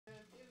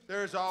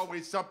There's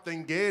always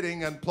something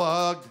getting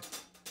unplugged.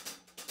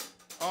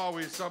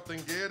 Always something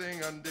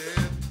getting undid.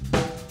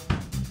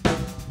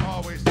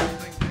 Always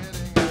something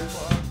getting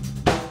unplugged.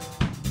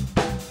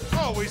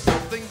 Always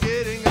something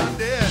getting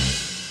undid.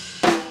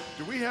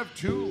 Do we have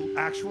 2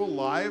 actual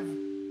live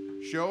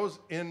shows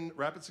in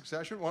rapid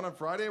succession? One on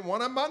Friday and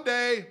one on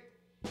Monday.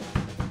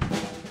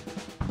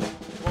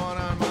 One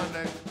on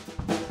Monday.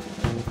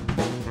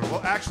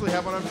 We'll actually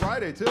have one on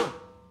Friday, too.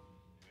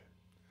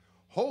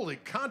 Holy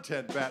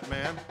content,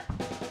 Batman.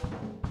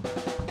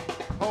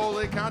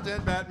 Holy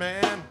content,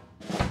 Batman.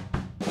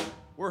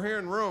 We're here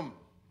in room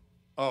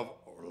of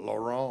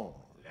Laurent.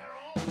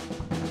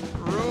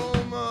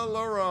 Room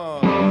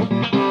Laurent. Woo,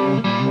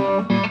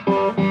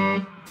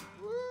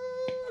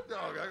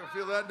 dog, I can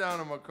feel that down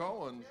in my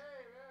colons.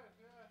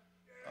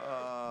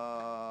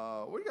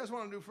 What do you guys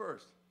want to do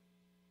first?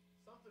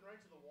 Something right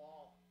to the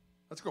wall.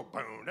 Let's go.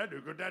 Boom, that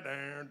do good, that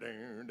down,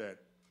 that.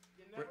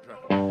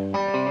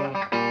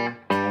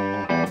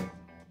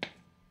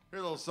 Here's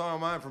a little song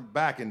of mine from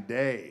back in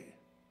day.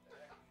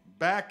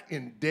 Back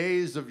in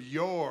days of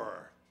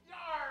yore.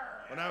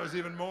 When I was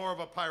even more of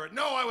a pirate.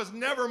 No, I was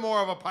never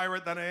more of a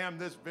pirate than I am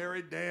this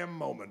very damn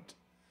moment.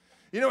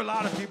 You know, a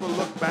lot of people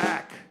look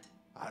back.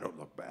 I don't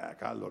look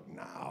back. I look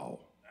now.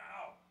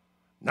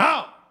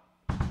 Now!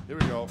 Here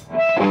we go. 1,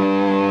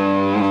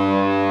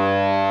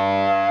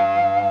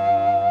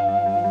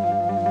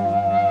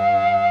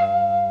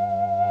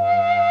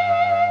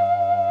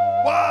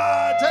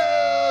 2,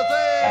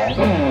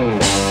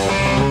 3.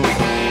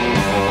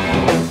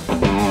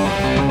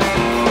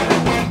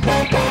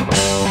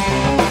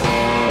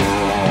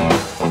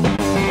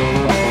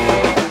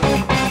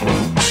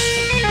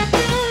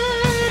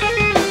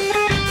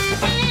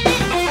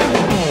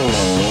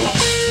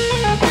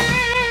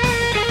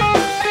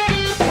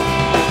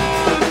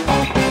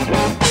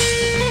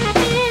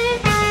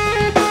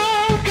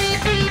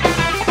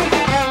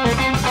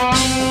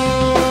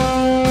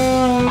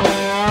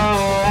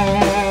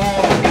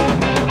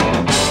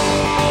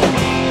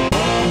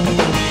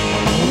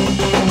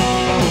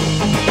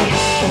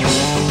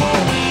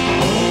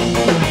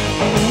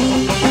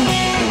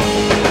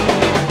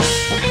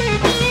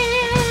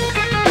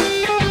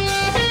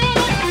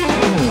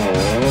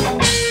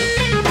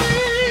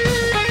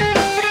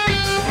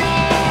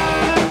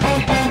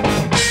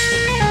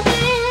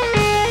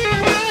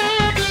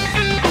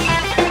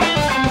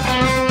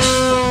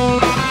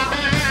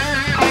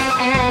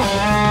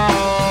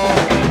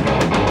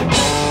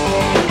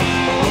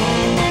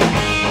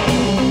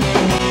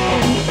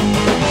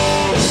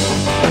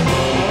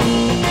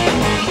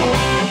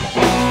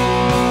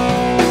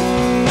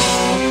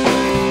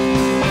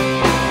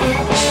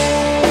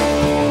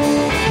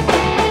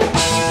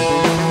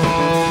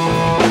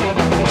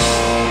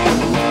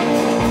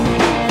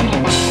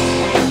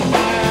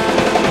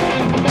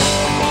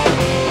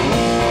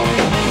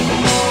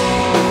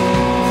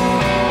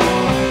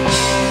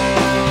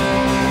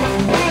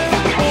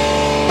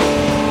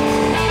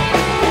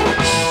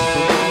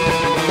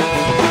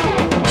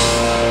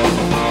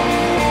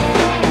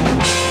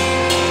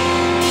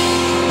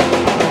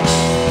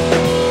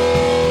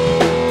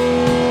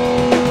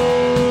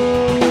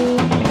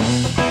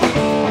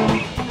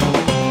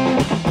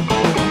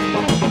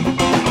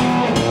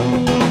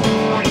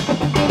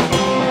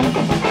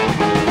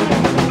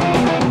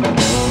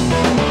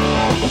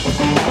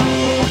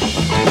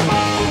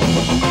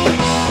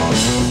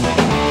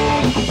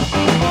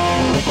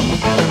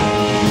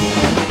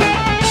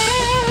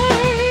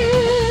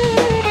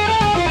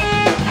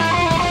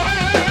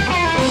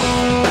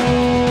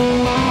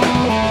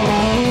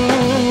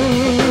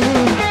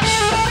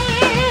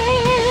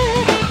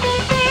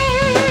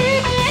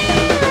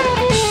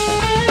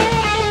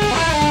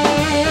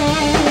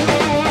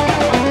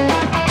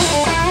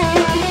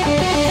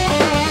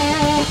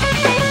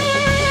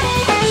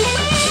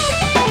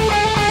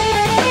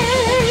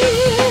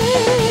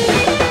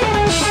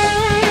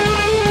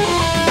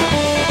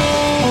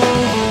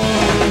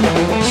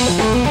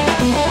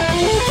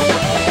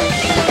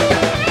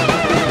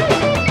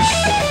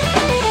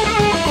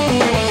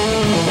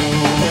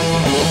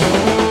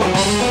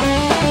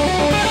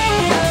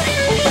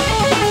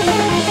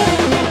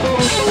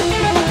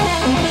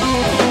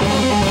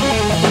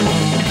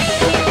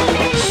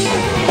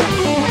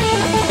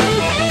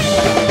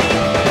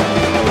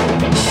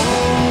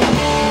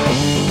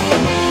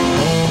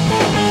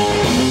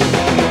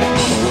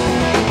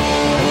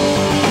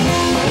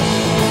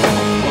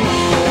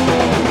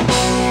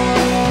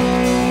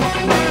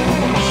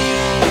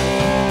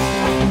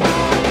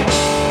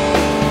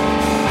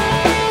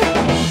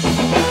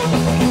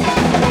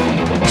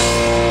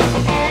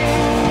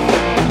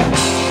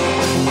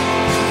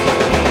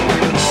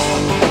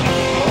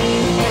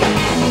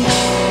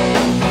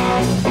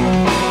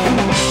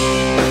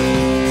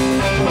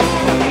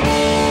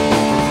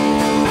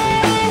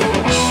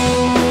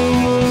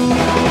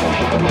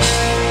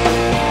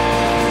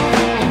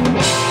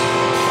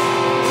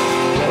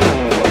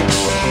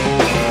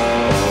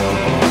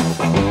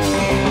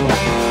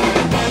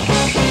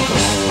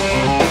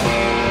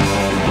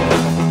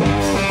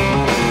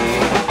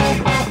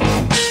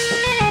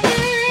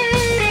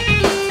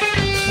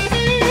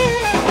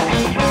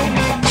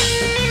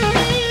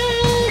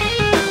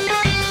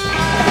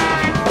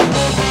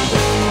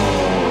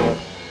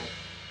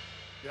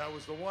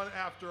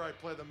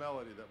 play the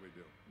melody that we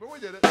do. But we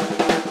did it.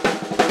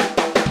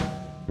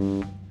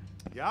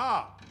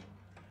 Yeah.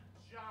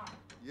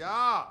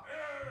 Yeah.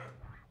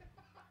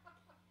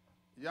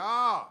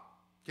 Yeah.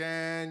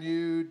 Can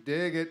you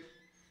dig it?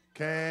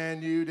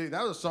 Can you dig?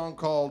 That was a song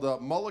called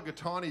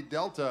Mulligatawny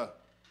Delta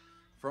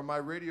from my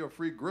Radio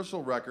Free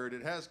Gristle record.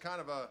 It has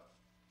kind of an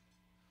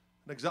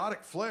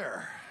exotic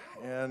flair.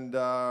 And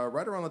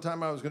right around the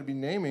time I was going to be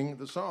naming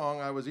the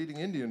song, I was eating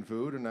Indian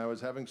food and I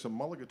was having some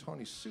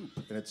mulligatawny soup,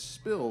 and it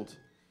spilled,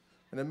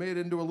 and it made it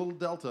into a little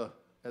delta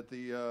at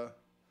the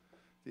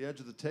edge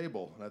of the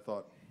table. And I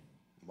thought,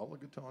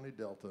 mulligatawny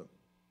delta.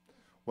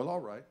 Well, all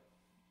right.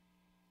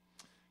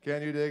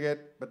 Can you dig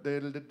it? Blah,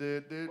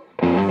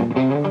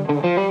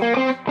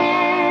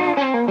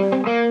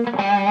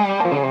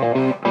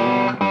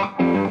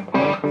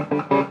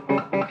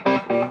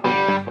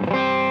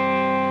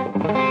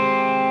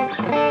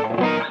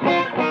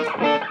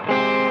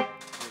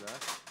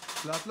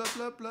 blah,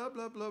 blah, blah,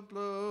 blah, blah,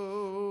 blah.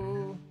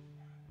 Oh,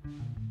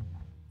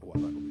 I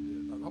like what we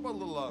did. How about a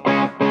little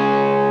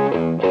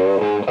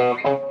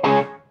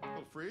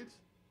Freeds?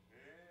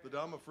 The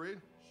Dom of Freed?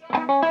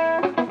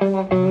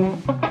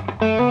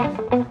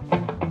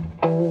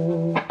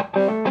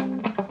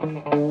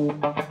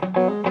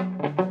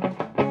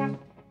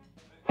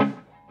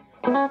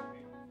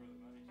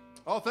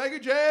 Oh, thank you,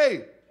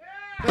 Jay.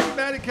 Thank you,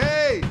 Matty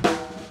K.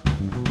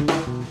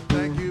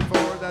 Thank you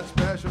for that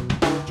special.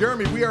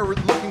 Jeremy, we are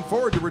looking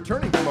forward to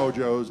returning to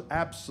Mojo's.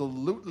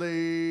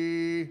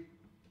 Absolutely.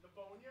 The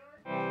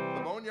Boneyard?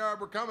 The Boneyard,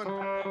 we're coming.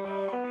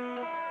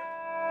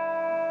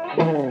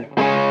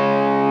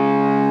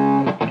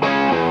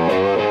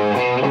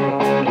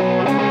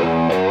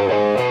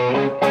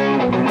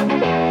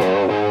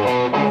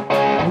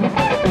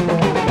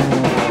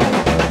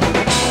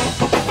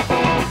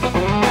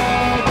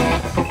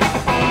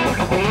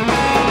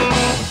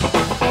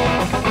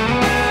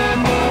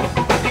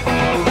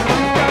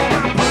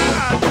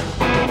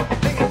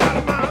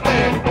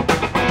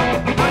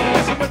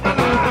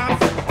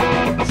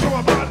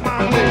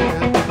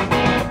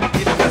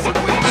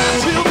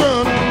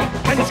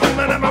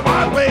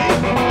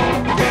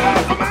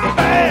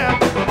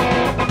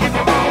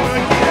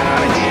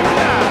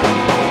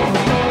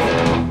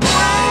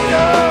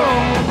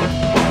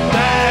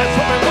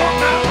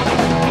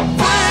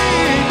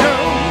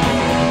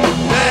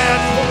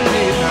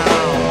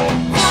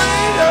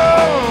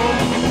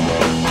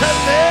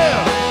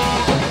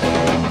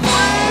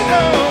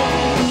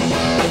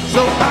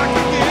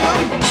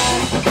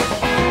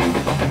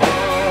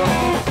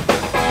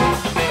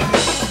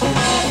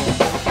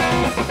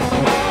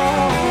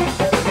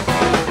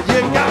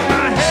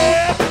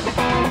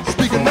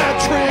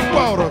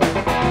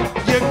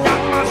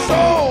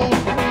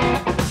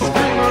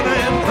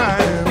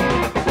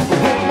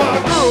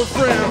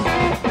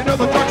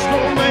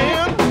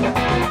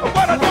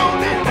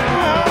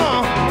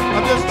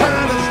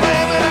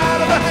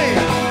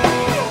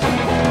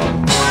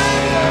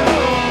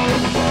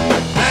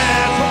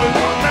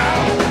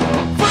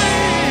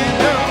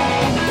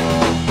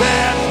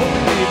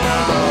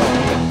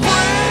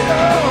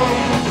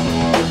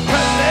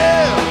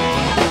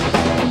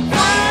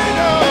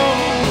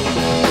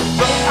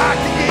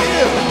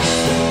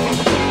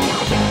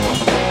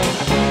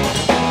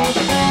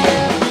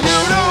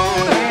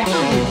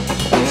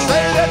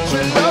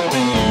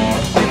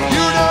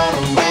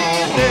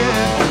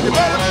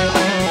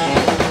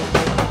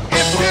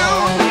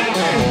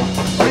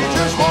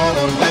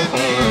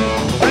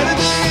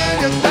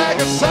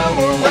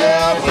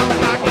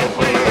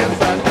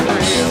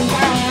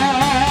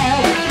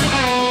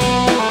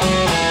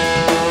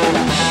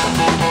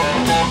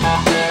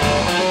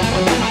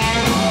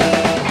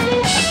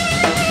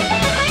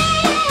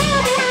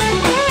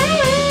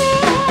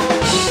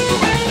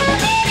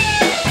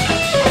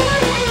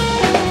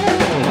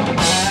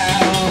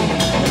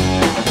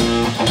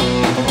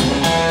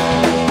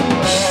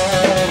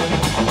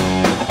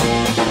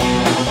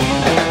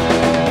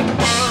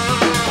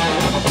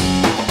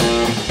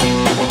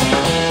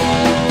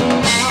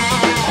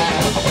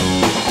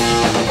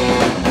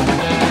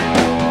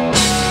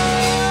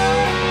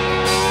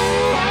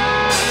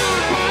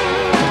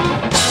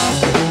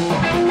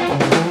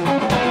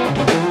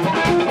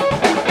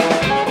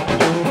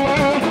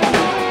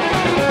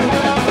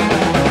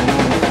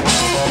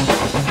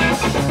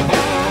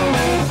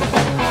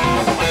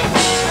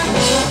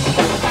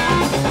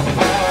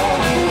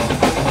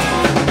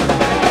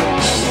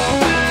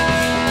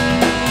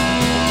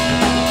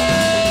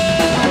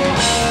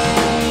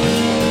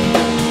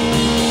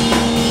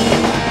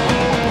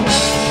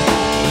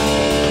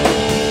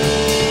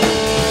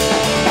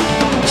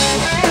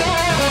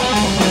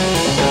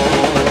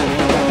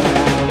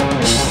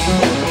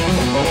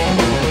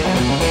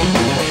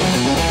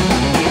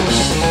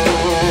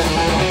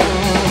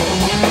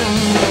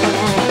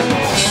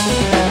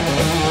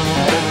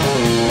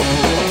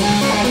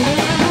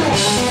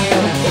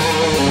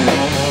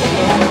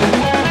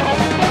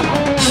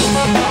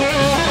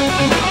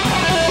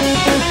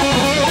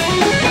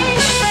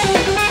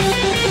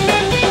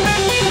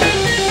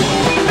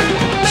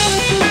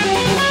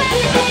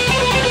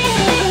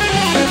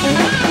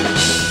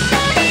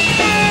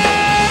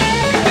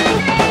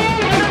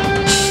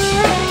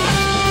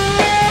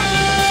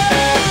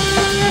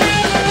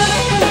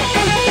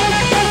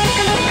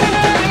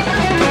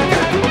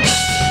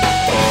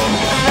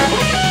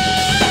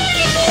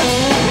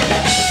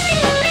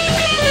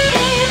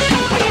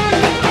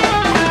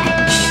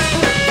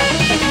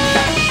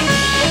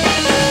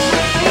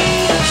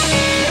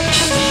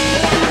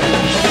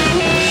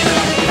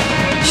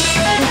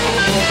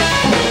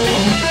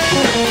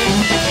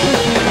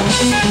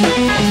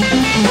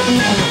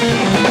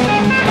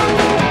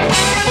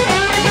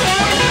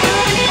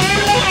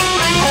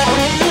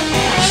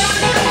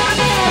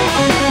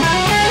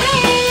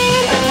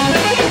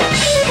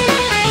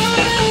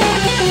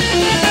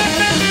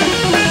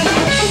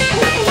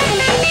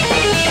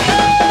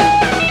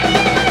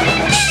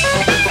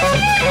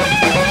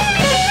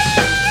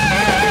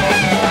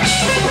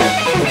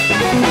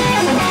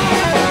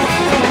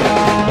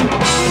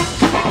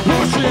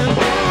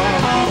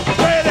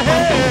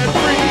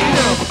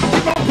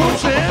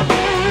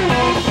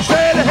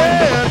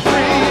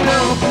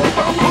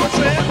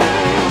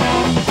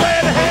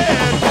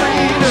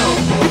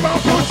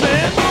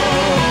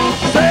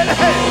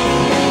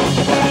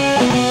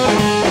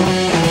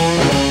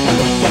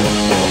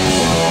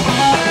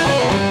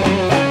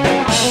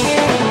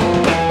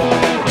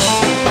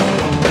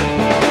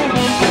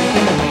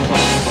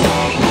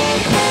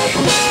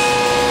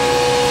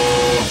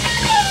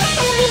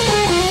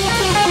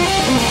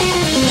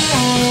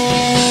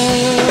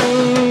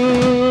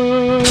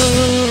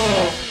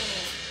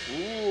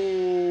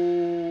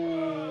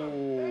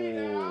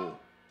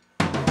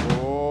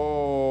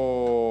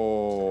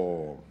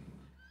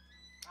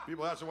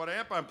 So what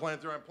amp I'm playing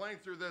through? I'm playing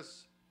through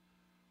this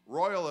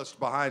Royalist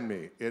behind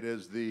me. It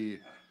is the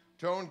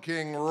Tone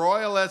King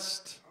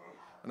Royalist,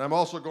 and I'm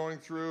also going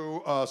through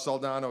a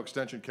Soldano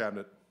extension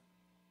cabinet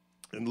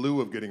in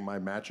lieu of getting my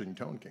matching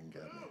Tone King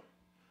cabinet.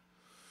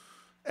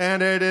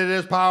 And it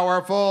is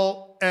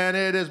powerful, and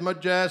it is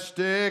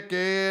majestic,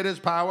 it is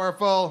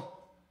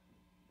powerful.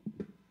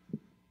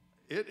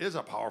 It is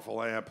a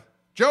powerful amp.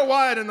 Joe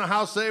Wyatt in the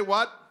house, say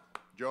what?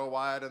 Joe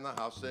Wyatt in the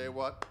house, say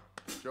what?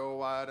 Joe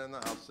Wyatt in the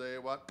house, say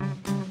what?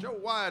 Joe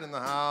Wyatt in the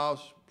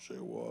house, say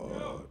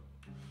what?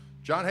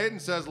 John Hayden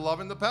says,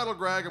 loving the pedal,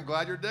 Greg. I'm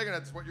glad you're digging it.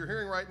 It's what you're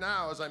hearing right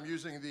now is I'm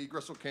using the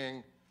Gristle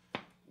King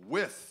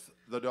with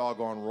the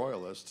doggone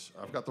Royalist.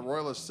 I've got the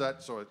Royalist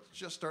set, so it's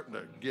just starting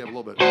to give a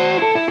little bit.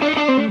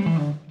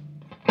 I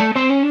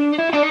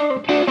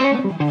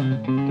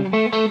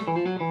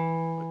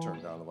turn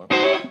down the volume.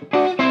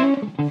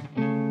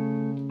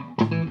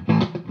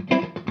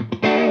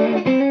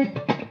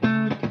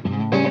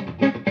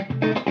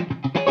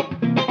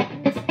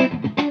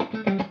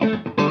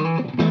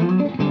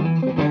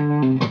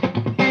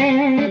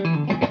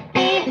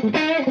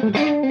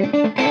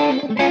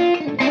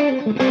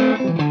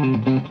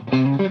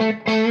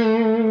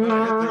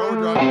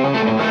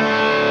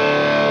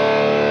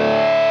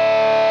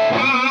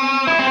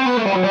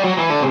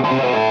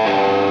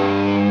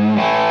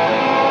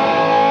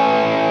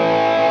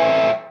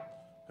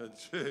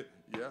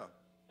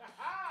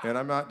 And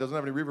I'm not, doesn't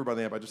have any reverb on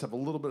the amp. I just have a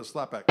little bit of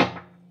slapback.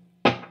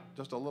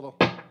 Just a little.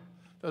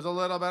 There's a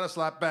little bit of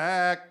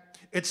slapback.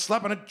 It's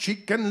slapping a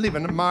cheek and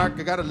leaving a mark.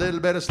 I got a little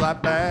bit of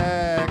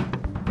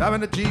slapback.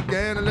 Slapping a cheek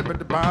and a little bit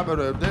of pop.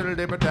 That's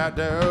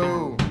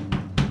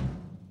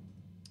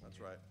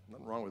right.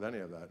 Nothing wrong with any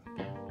of that.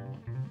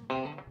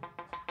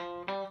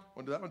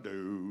 What did that one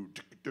do?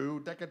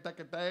 Do.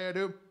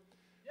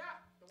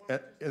 And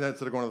then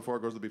instead of going to the 4,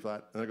 it goes to the B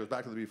flat, and then it goes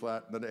back to the B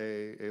flat, and then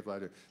A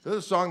flat. This is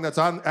a song that's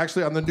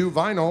actually on the new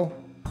vinyl.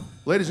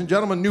 Ladies and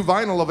gentlemen, new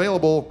vinyl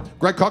available,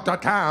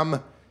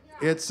 gregkoch.com.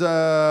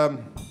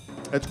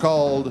 It's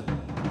called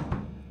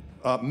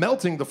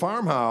Melting the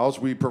Farmhouse.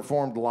 We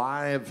performed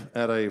live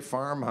at a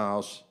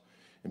farmhouse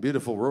in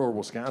beautiful rural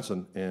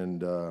Wisconsin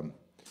and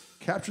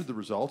captured the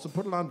results and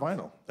put it on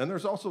vinyl. And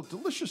there's also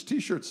delicious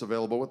T-shirts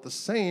available with the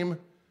same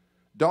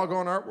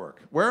doggone artwork.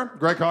 Where?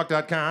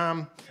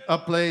 gregkoch.com, a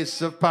place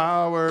of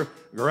power.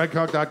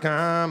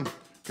 gregkoch.com,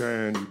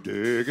 can you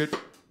dig it?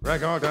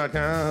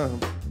 gregkoch.com.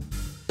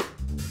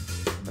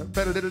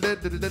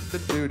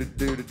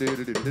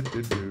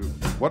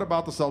 What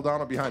about the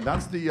Soldano behind?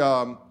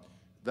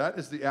 That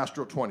is the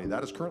Astro 20.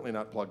 That is currently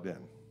not plugged in.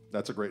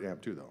 That's a great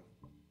amp too, though.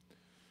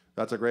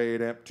 That's a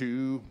great amp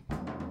too.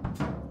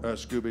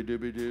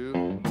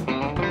 Scooby-Dooby-Doo.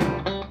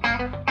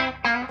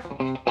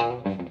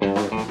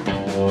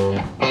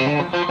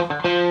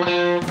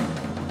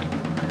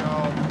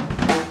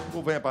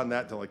 We'll vamp on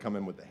that until I come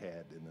in with the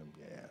head. And then,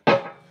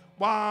 yeah.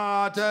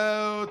 1,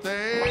 2, 3.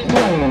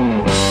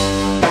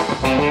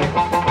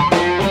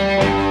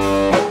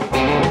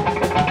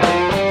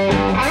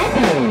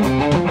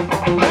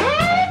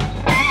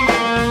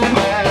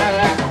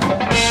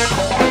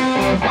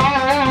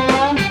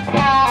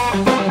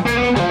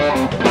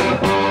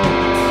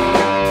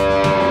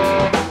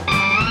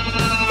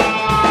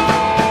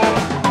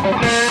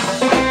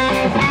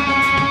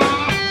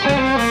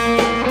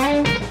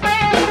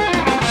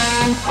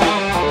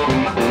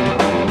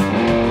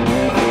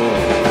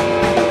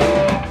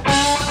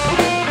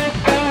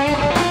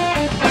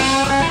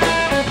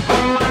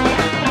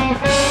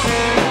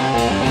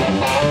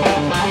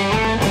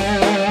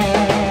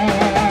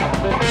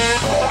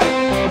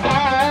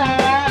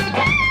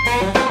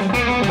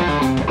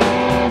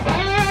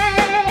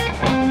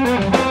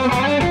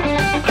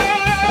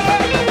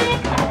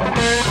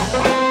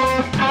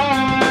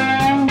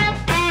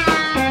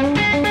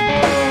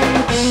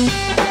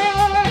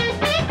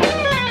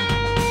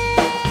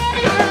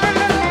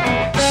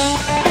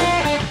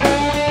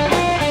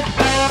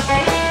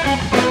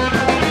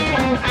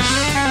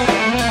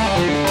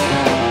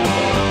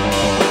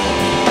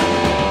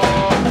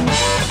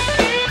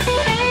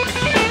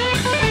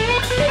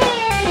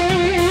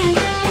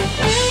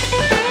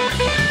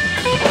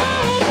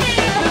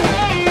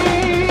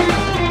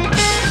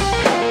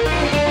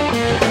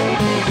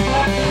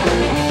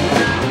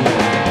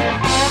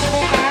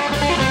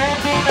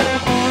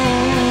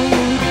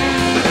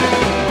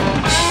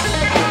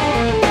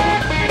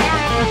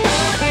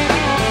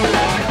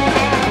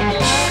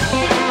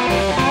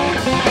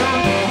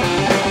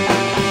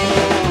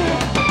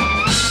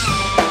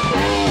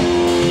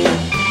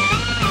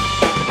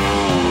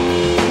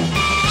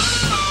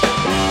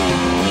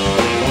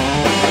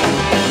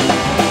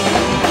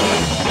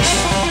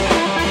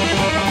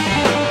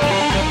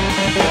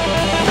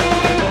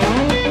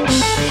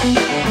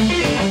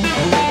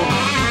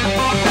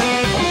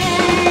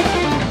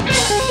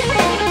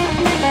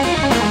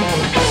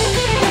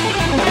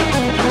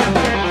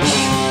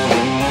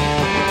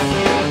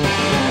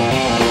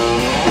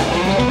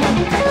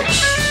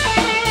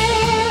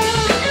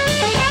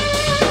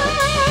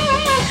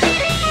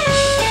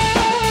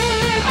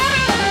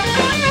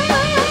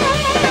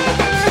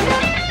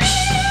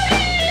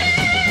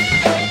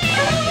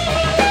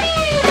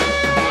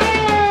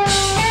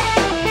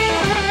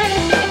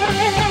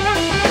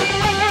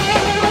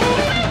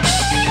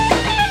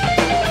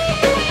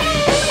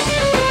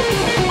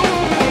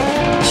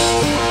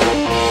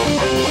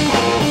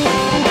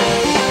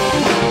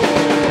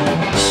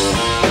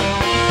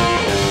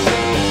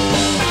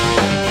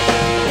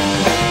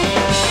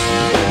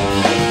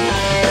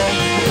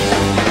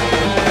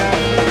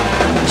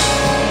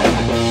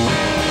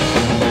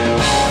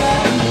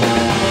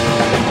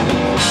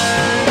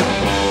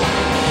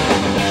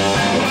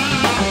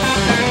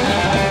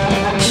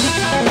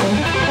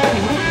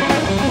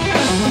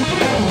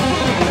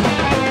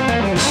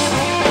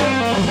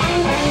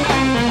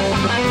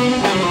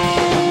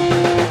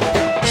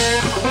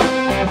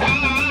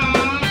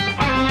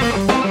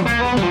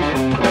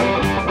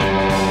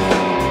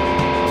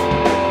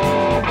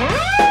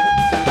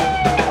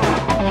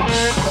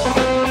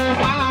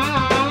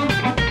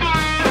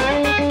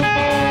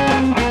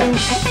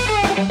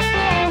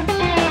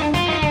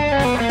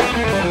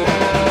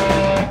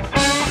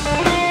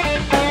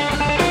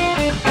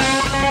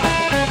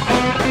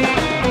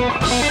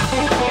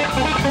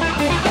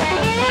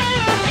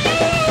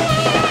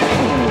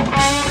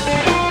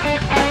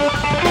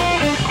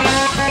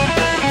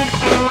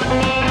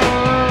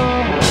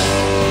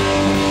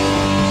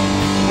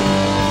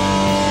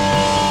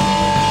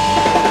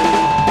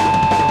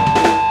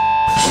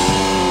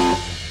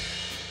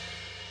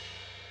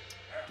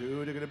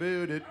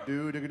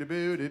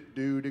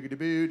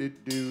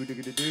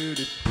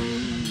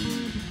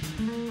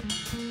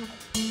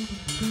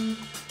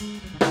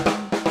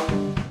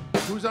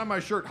 my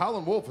shirt.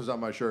 Howlin' Wolf is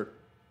on my shirt.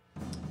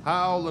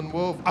 Howlin'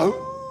 Wolf.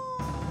 Oh.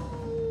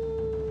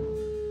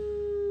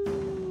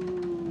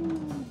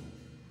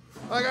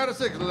 I got a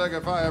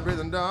six-legged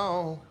fire-breathing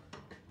dog.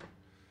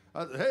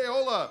 Hey,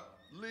 hold up.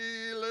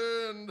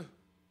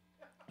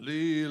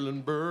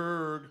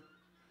 Lelandberg.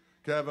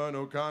 Kevin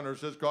O'Connor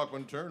says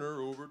Cochran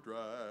Turner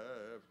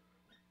Overdrive.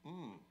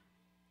 Canada.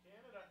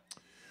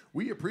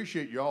 We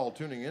appreciate y'all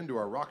tuning in to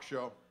our rock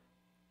show.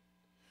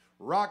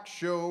 Rock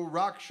show.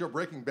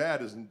 Breaking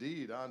Bad is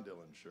indeed on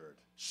Dylan's shirt.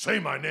 Say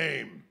my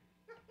name.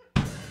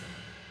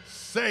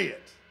 Say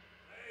it.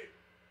 Say.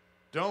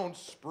 Don't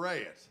spray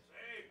it.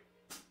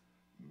 Say.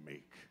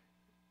 Meek.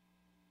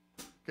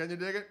 Can you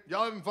dig it?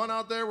 Y'all having fun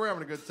out there? We're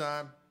having a good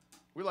time.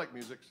 We like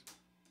music.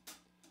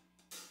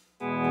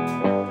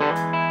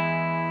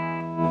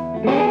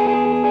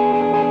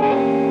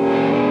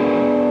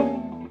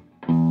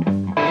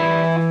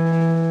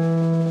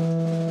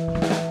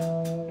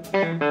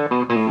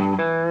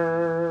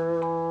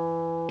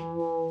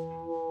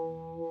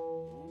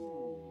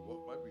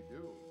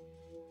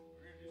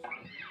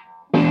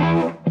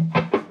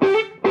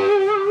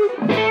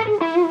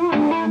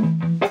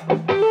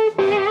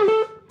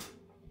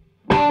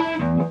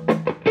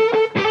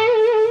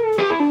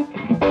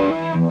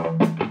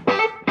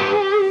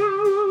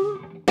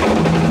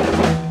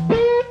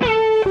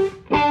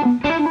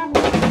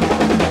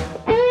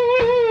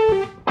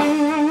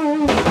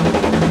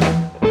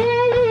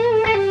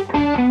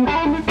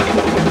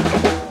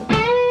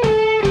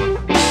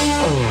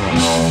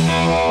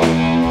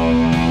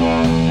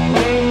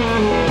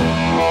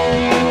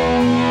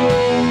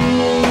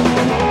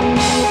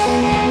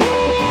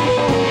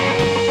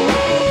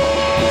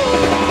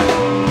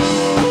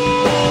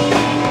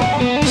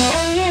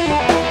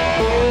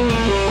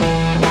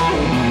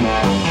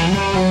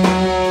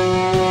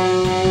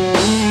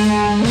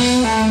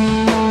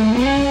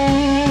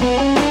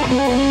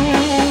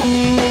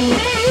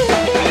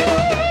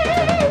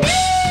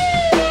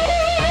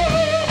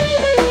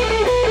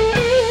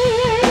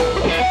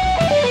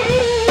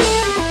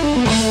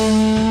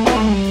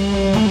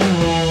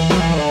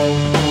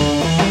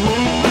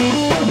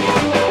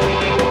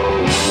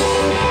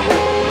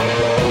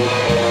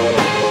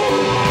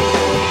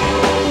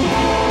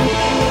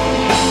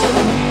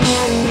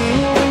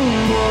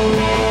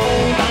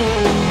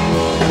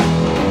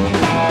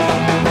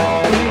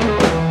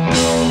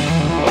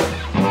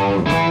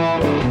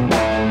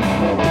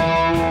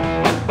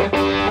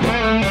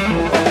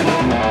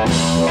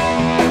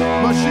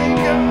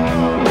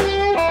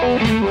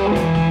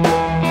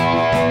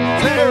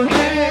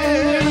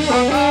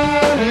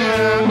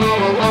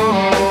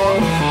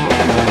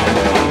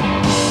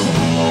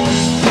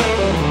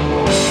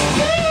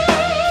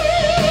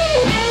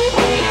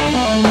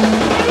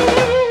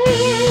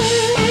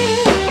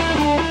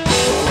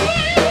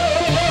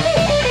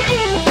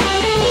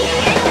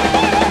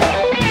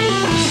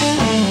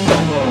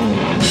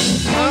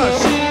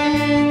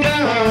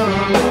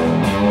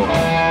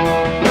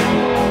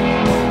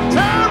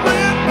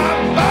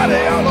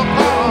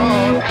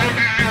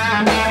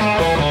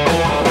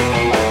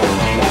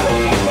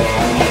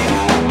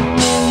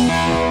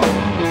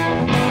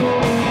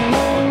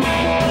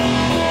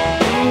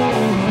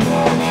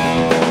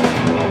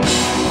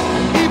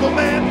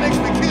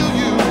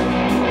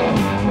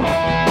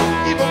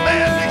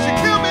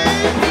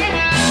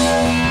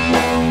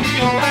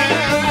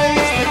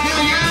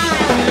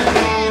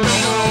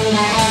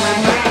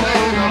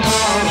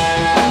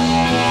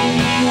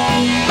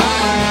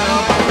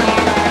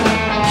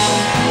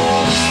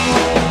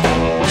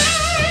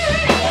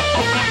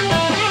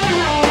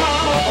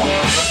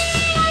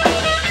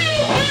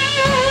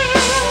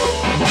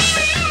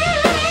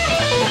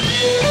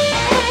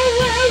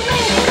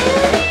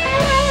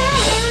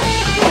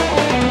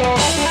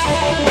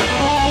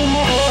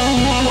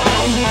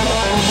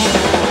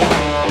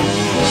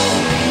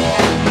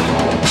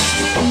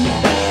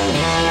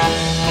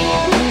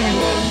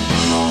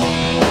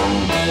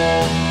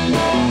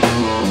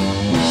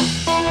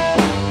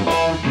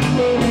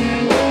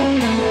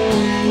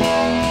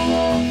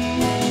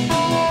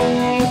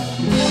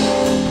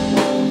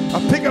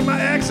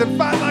 and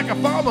fight like a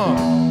farmer.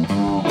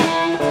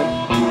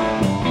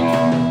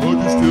 Would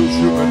you still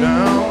shoot me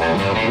down?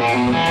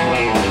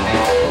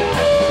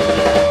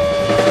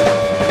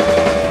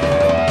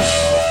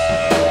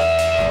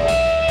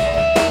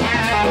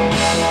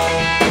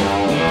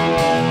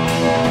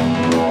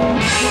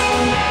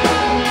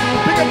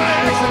 Pick up my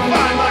axe and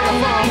fight like a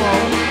farmer.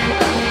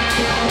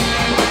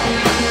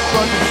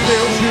 But you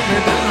still shoot me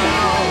down.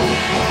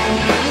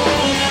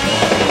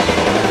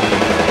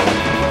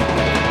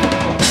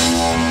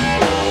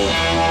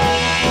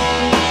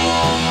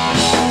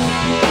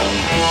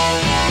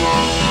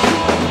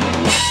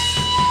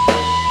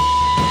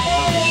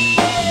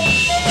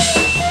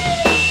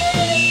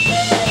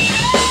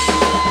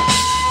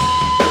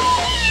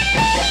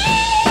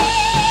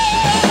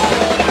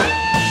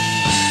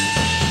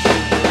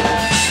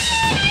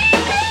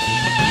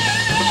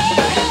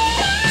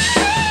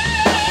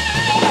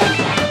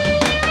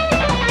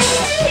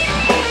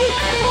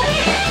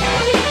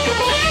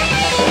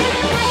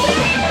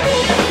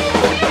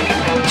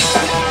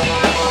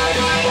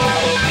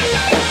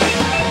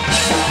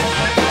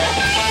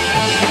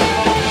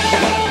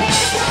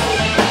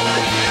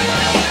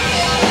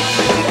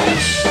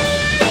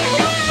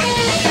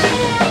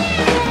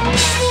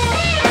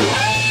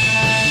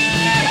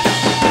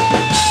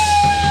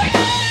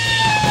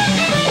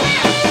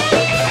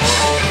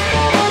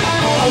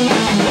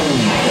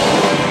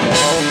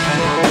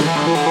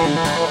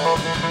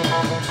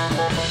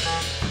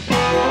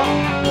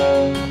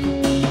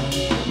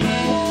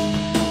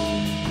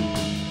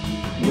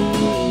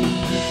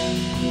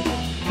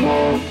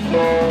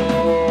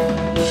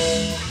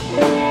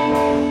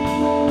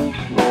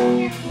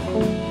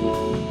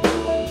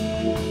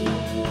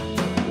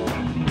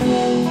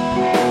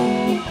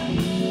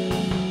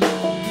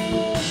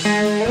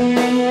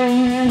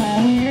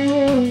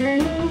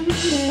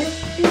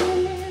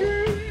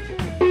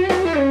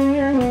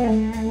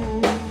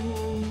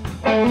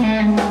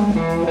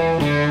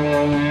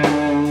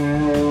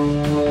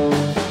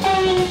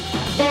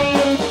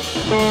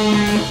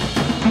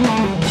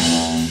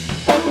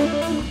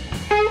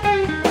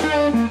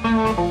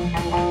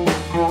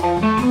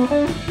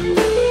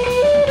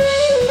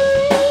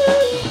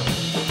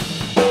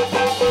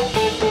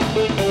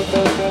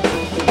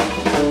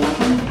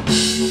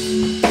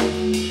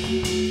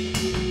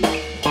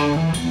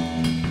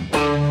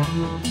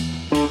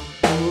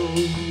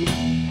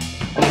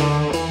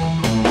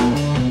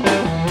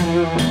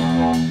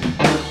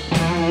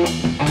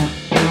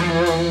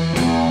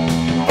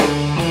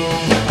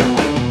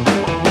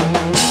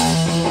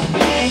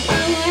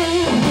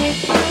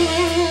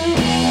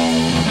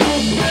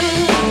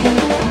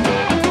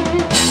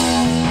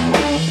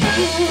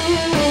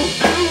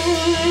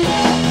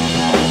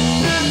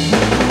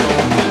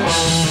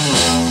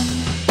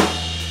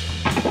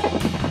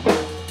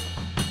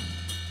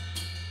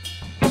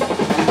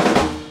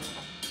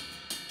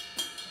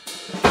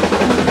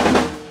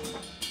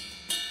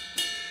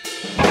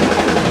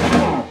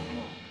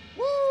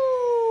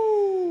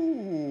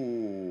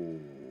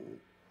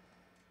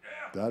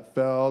 That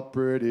felt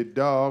pretty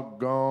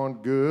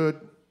doggone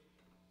good.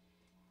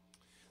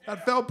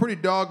 That felt pretty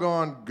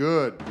doggone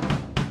good,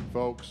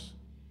 folks.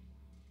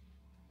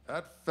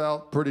 That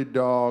felt pretty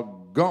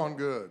doggone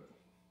good.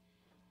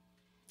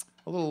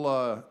 A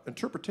little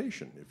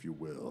interpretation, if you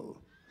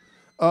will,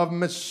 of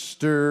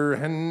Mr.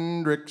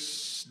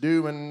 Hendrix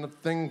doing a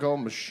thing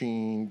called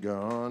Machine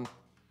Gun.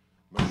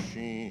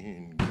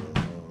 Machine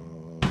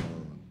Gun.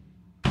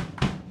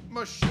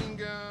 Machine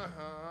Gun.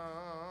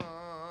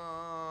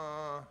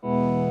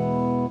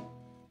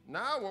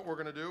 Now what we're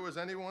going to do is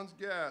anyone's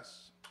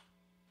guess.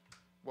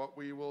 What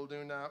we will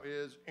do now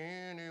is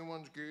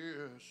anyone's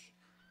guess.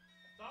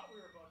 I thought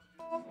we were about to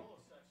do the solo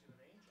section of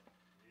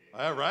Angel.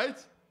 All right.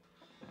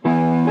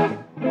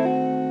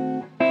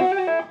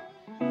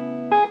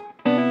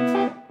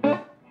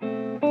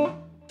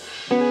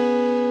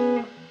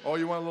 Oh,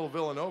 you want a little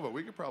Villanova?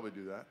 We could probably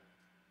do that.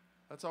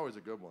 That's always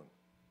a good one.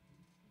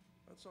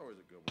 That's always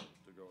a good one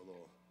to go a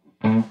little.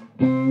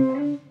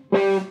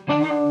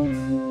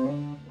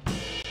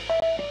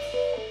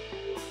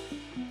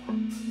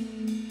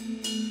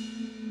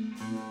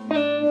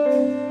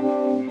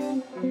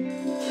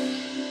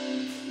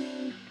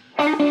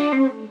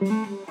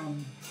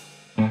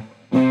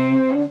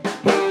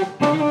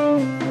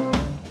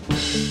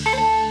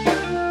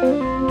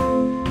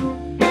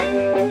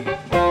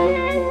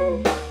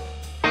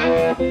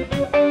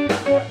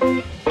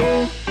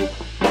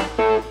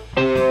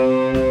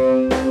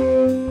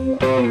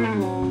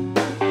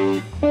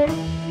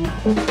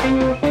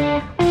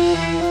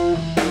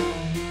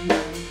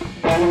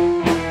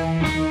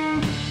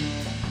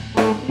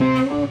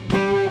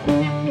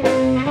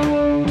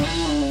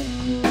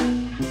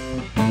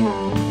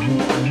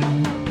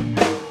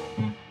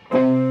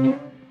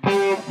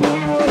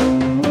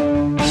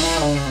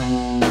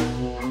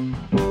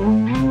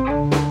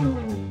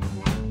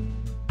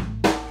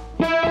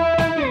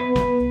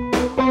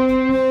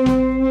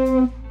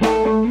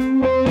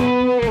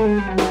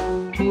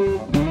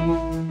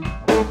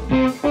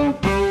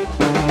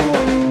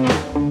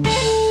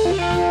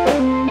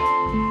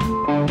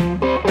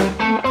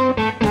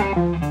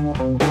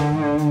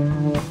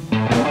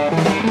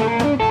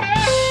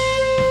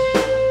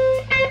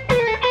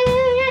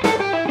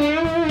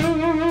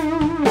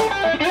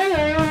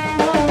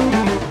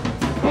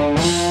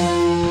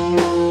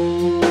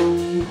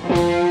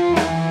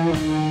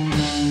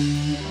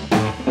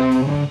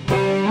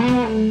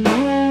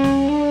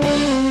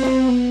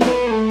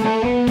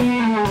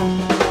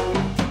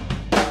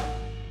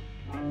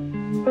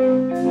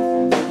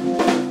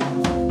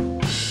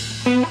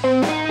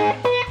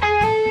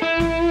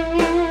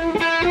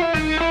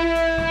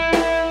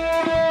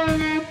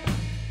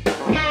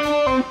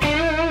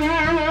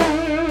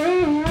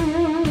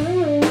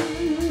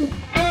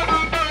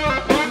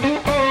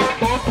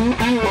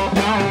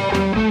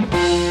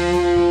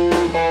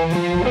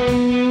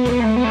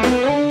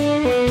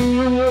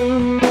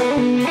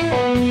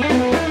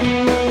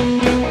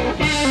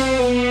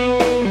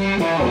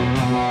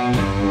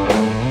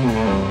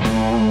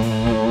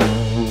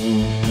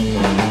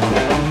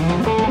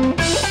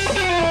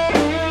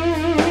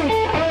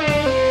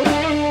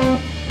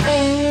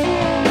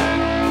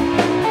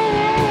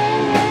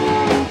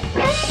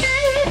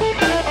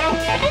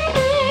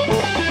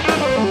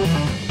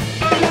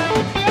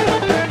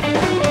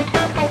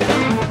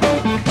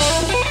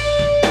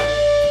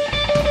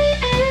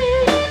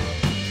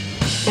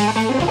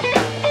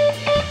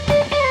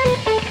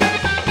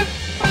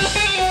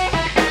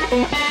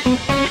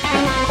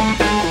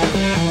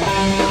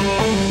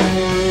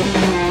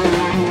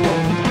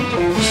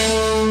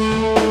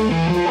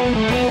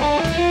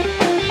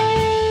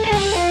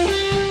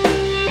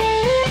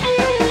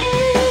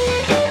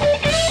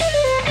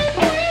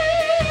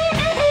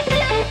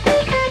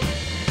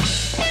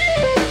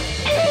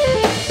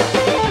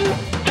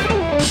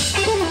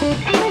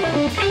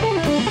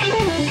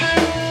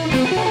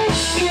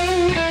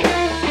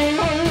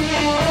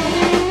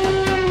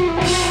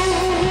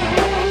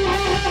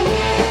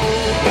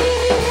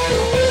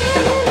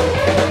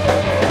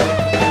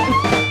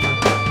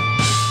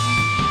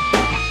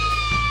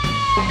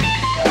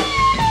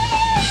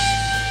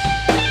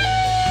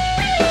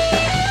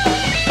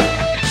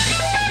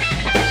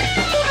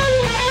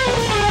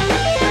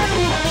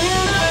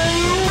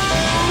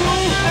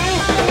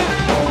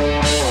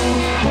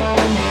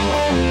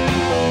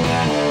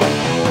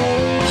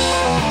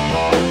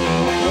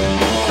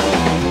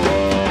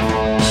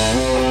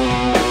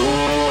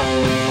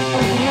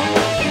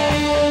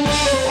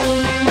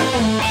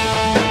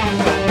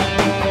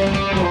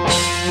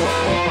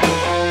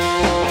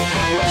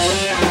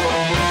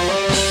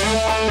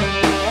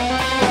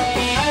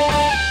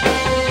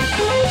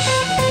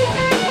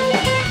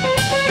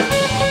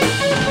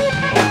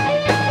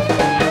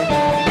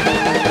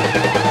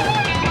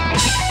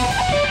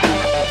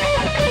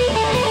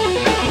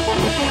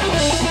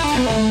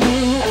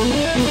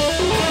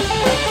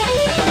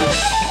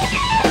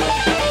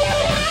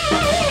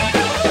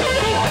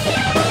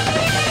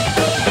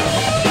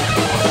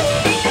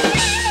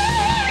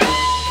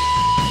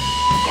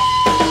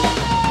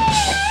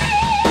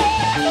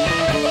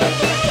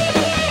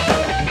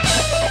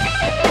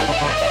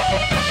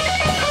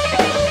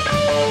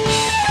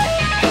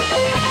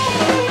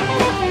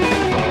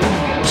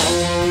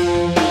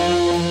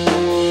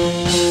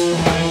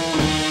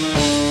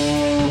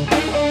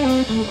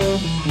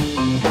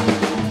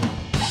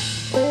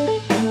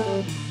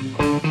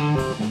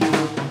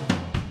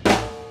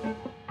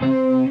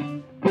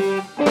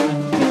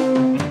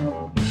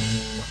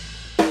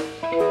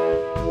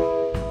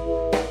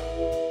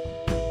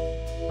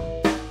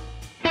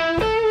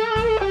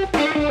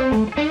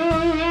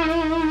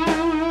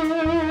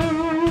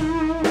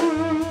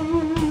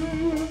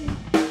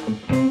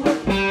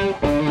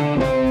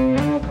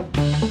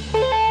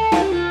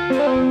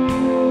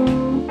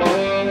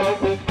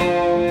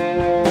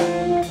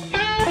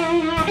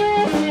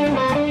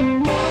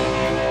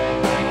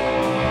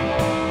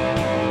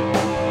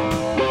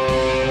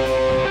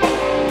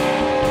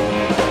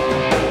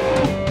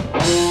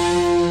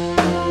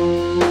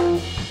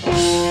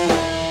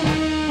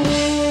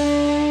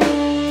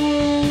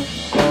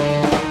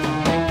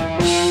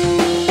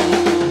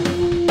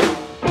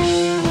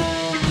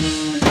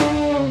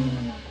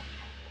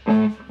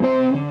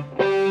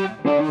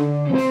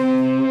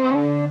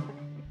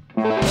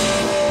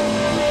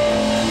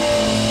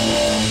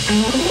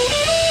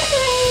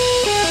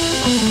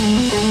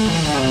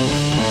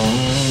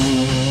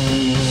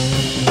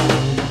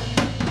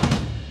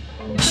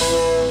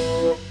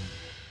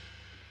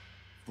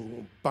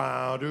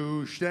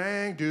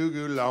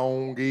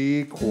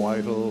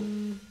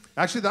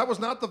 Actually, that was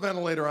not the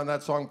ventilator on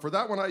that song. For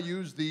that one, I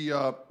used the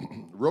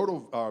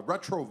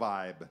Retro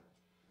Vibe,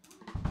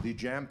 the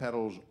Jam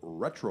Pedals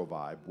Retro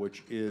Vibe,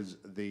 which is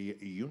the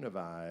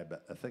Univibe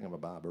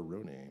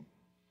Thingamabobberoonie.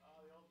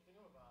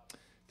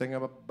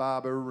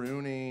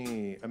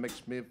 Thingamabobberoonie. It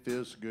makes me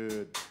feel so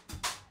good.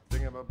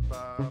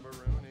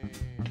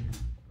 Thingamabobberoonie.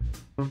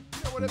 You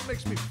know what?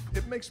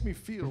 It makes me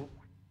feel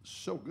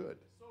so good.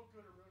 So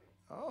good, Rooney.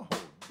 Oh,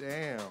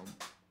 damn.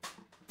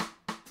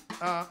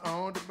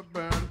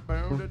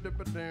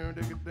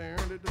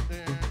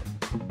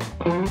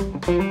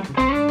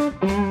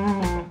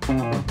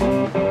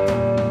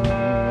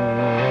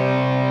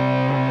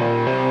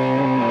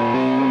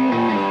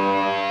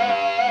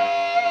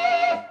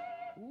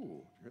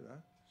 Ooh, you hear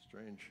that?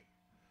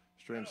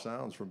 Strange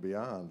sounds from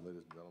beyond,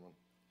 ladies and gentlemen.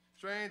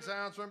 Strange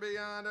sounds from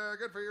beyond are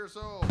good for your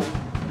soul.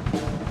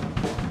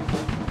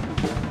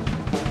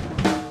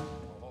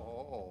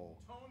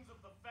 Tones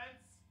of the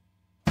fence.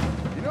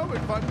 You know, it'd be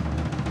fun.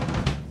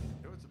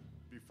 It would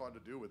be fun to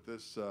do with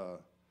this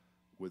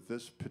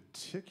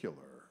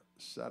particular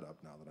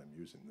setup. Now that I'm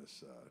using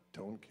this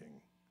Tone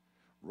King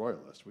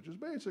Royalist, which is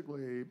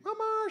basically a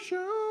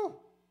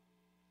Marshall.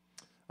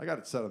 I got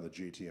it set on the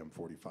GTM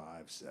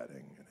 45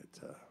 setting, and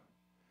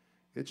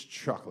it's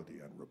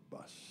chocolatey and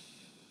robust.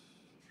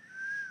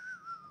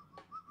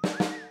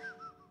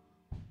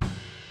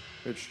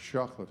 It's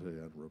chocolatey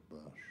and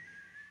robust.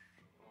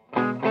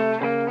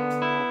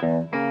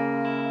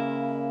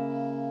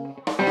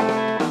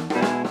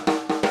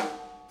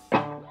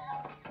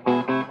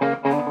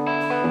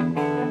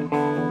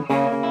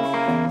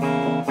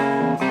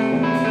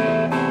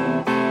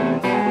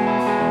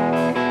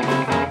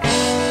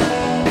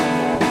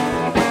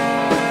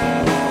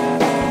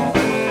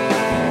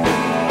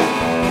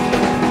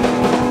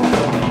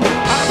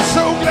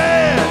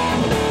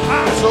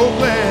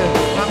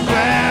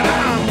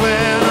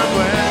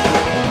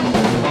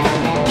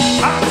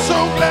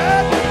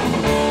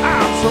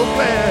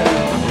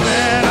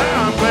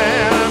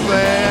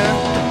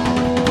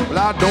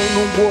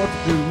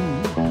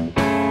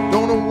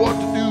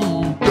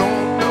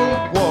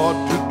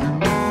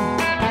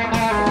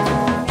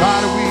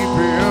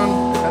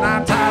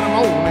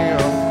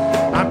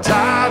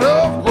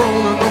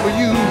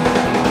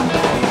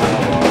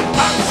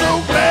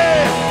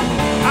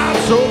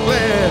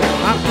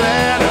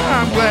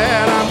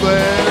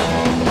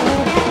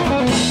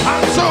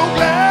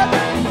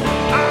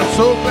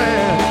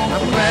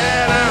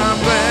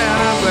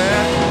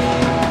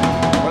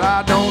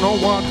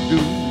 What to do.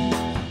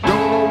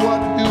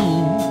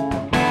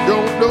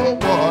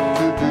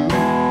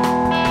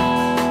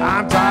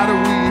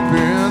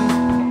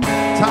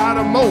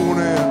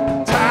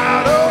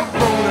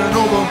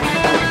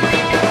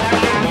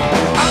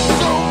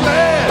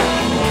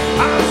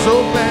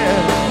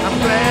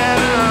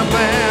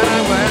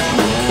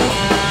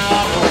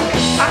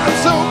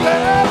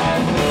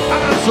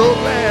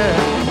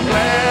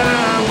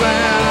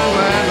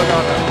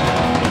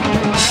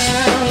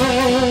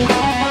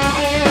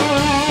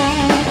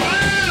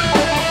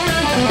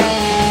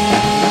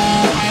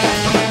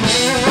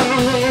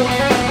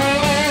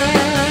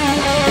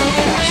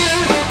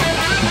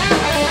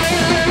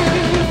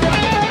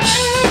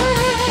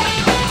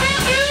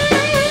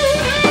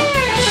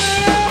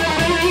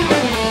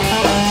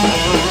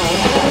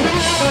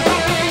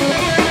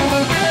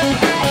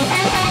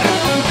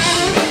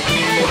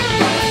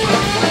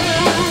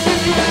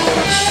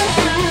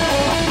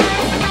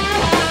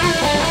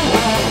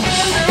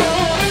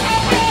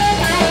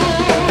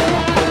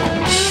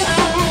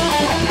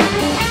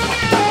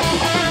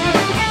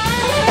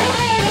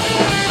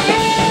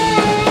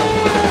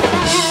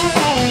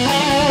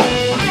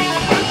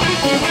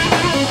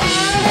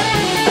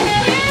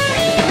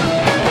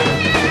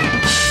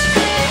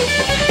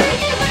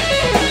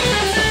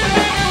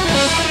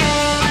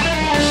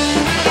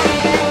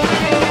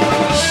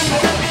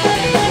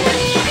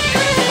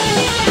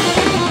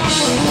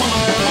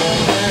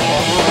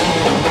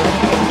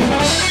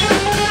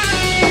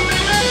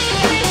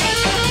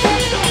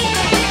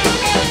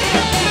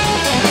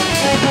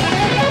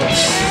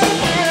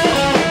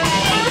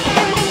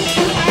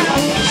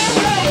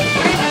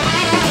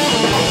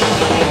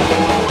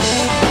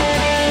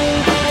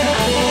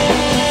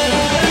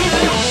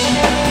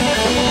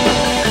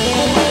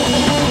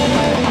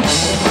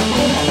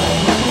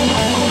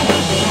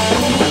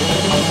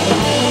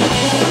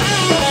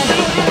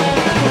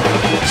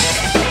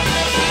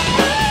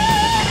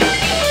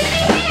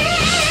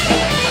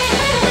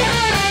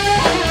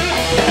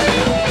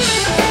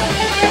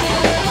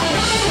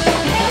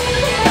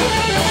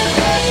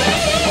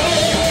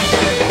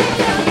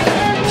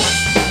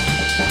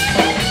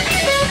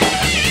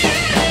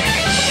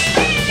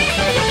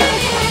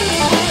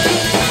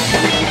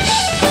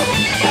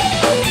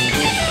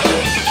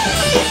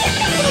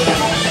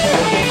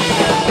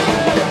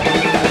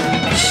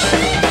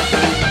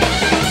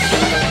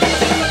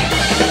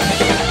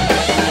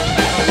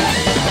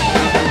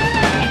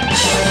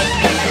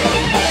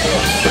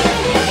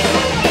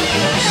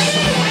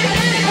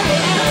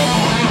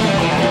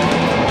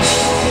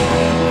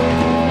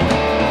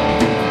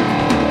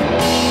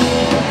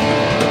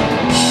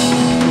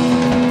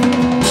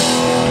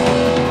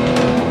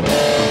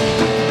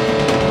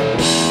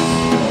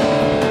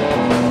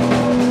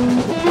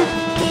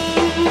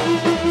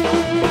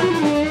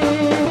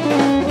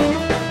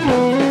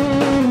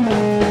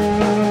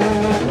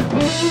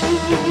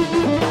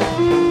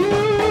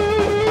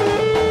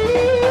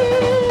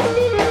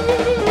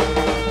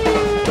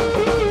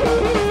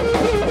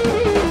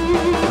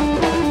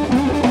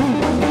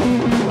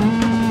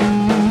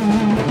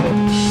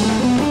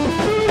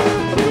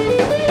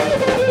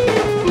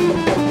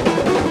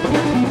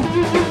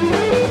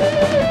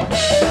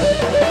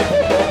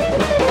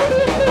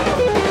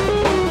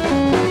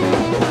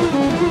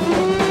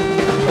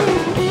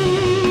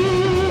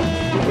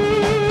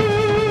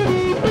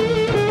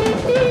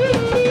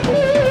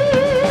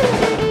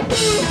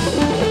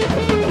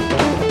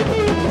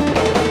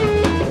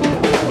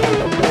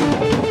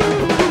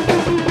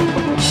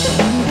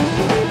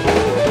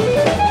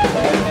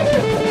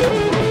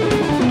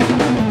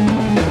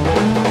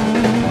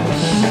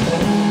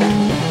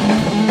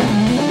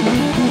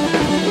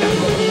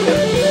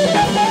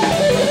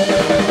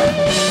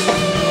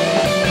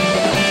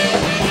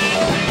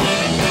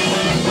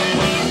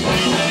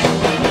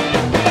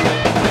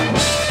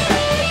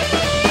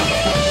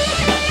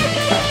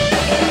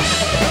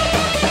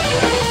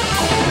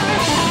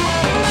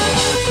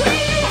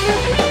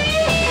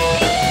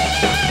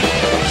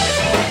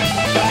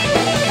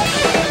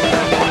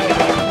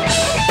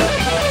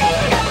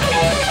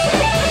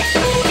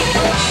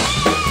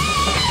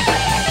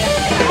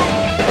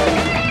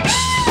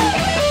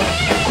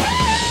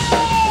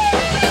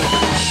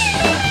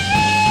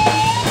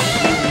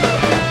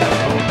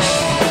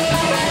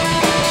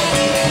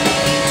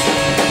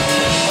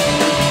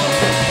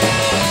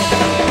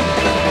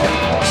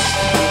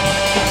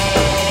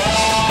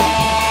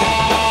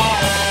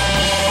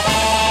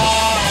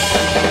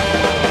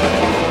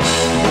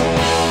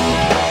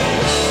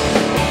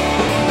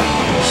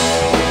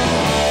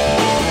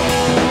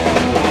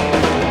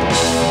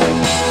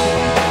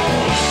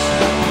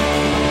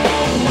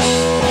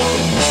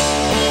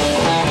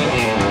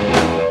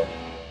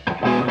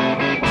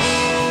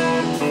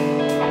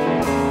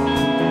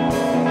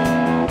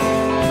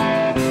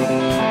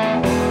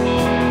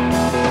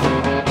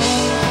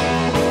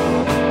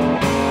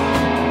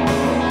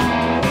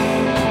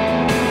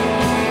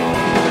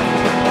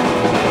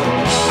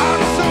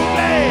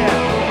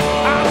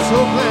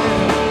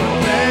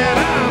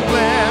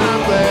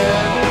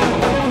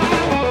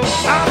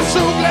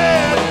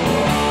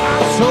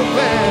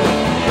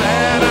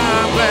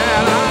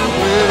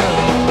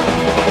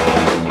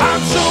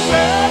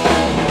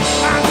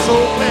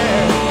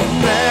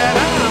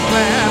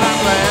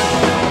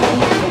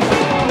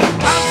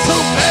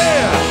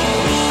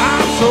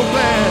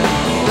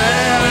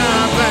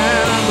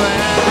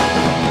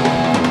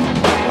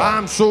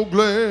 so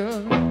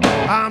glad,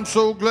 I'm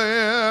so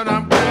glad,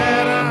 I'm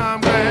glad,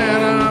 I'm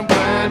glad, I'm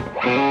glad.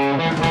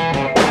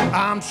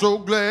 I'm so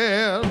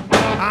glad,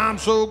 I'm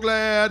so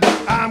glad,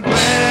 I'm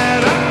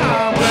glad,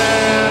 I'm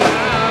glad,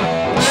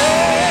 I'm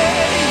glad,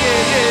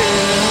 yeah,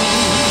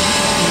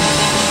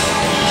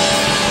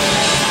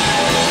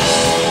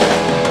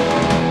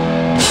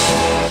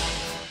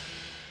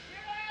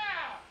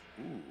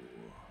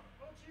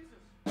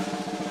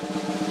 yeah.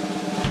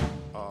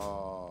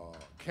 Oh,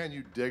 can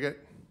you dig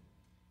it?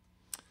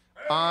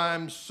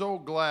 I'm so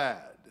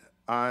glad.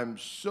 I'm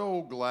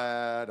so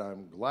glad.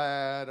 I'm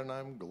glad and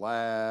I'm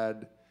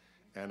glad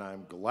and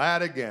I'm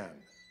glad again.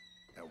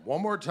 And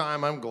one more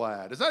time, I'm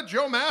glad. Is that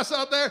Joe Mass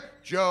out there?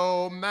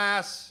 Joe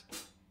Mass.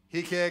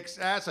 He kicks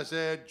ass. I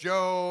said,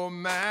 Joe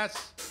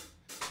Mass.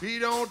 He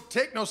don't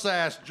take no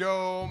sass.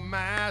 Joe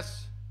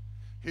Mass.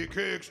 He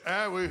kicks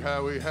ass.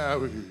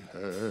 Howie.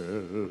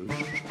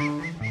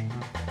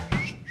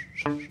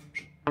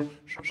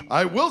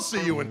 I will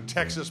see you in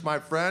Texas, my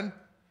friend.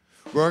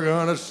 We're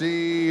gonna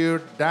see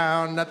you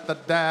down at the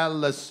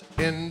Dallas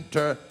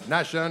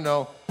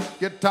International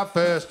Guitar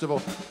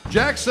Festival.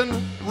 Jackson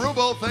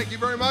Rubel, thank you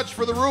very much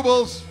for the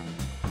rubles.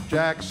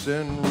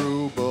 Jackson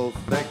Rubel,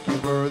 thank you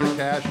for the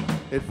cash.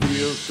 It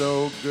feels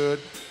so good.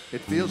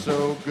 It feels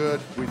so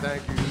good. We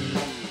thank you.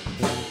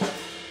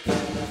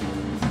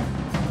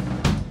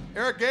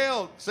 Eric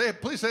Gale,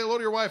 please say hello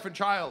to your wife and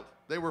child.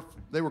 They were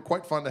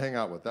quite fun to hang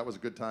out with. That was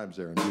good times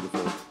there and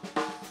beautiful.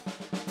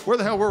 Where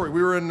the hell were we?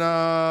 We were in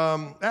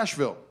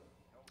Asheville.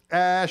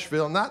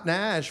 Asheville, not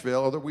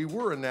Nashville, although we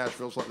were in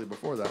Nashville slightly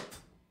before that.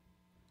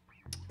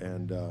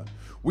 And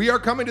we are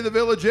coming to the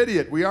Village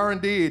Idiot. We are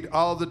indeed.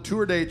 All the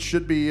tour dates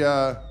should be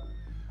up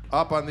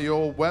on the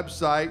old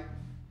website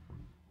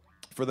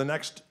for the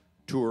next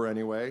tour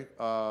anyway.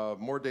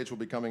 More dates will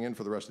be coming in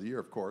for the rest of the year,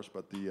 of course,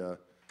 but the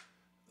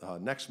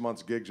next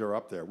month's gigs are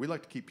up there. We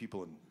like to keep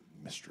people in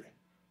mystery.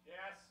 Yes.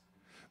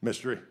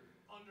 Mystery.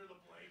 Under the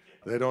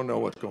blanket. They don't know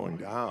what's going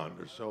down.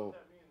 They're so,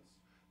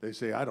 they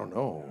say, I don't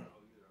know.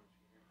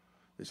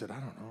 They said, I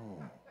don't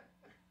know.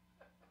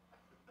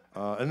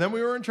 And then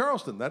we were in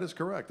Charleston. That is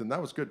correct. And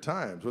that was good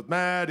times with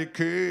Maddie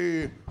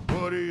K.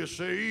 What do you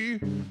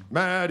say?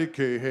 Maddie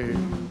K. Hey.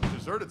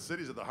 Deserted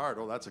Cities of the Heart.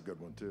 Oh, that's a good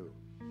one, too.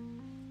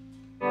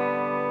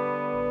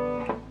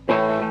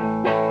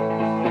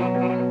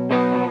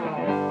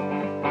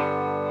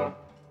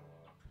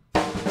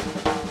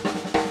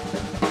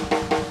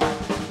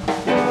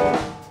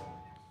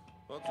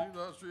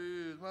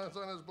 My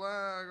son is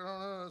black.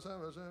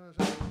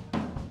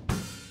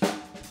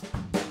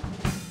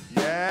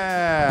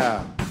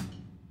 Yeah.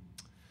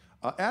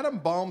 Adam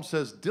Baum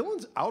says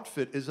Dylan's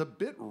outfit is a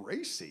bit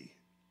racy.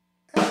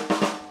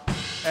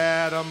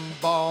 Adam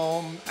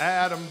Baum.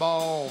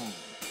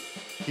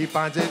 He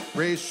finds it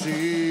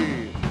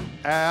racy.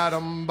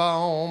 Adam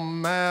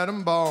Baum.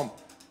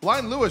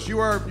 Blind Lewis, you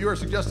are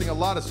suggesting a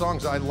lot of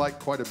songs I like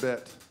quite a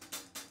bit.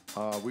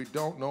 We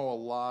don't know a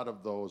lot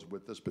of those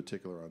with this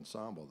particular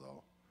ensemble,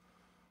 though.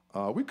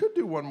 We could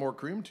do one more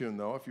Cream tune,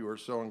 though, if you were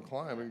so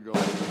inclined. We could go.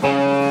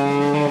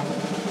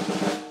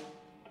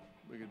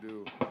 We could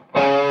do.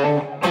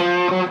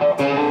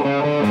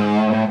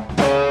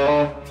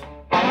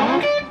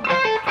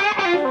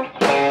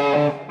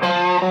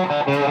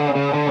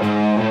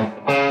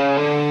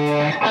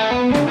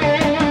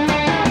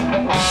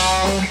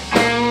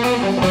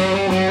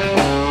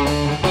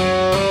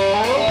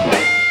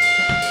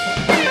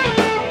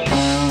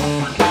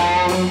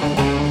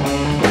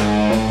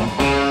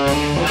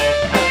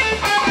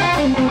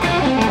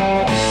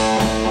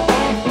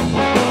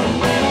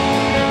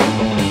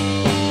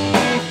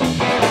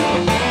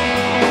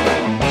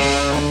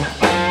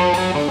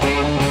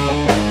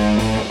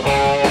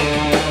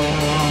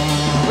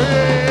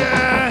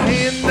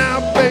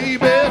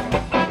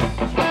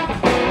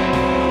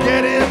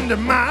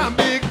 My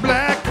big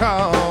black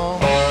car.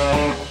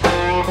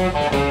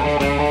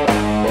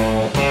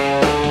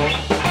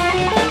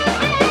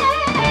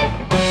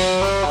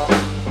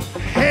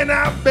 Hey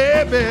now,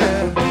 baby,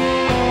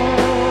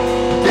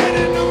 get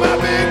into my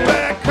big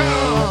black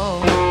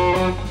car.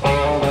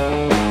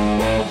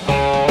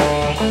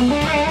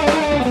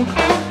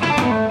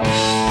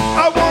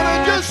 I wanna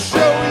just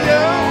show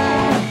you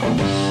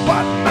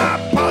what my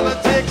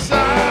politics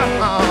are.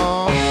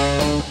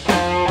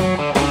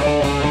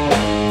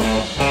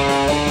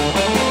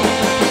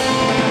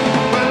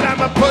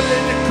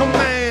 Political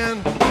man,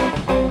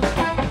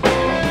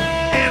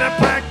 and I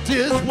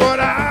practice what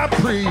I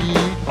preach.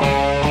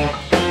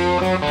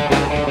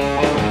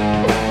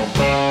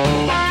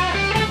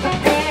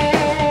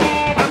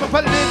 I'm a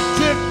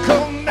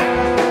political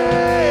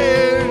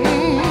man,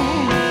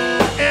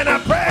 and I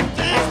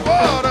practice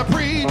what I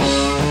preach.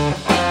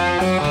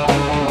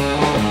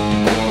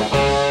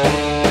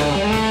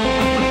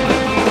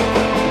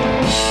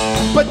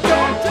 But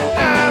don't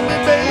deny me,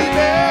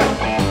 baby,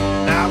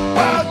 not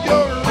while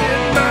you're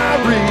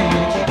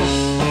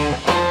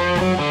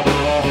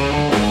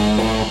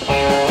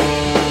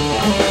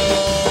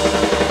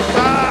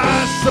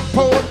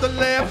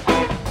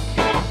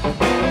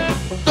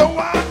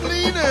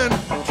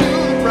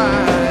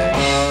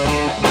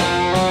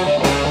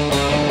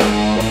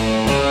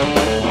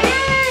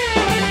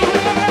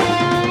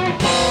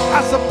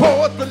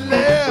support the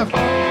left,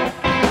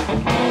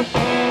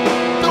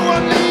 though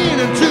I'm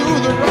leaning to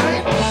the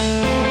right.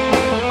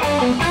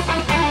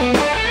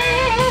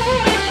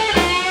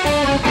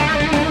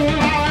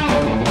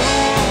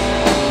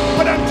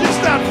 But I'm just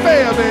not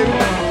fair, baby,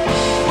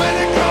 when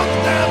it comes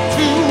down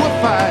to a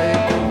fight.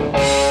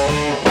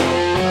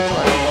 That's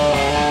right.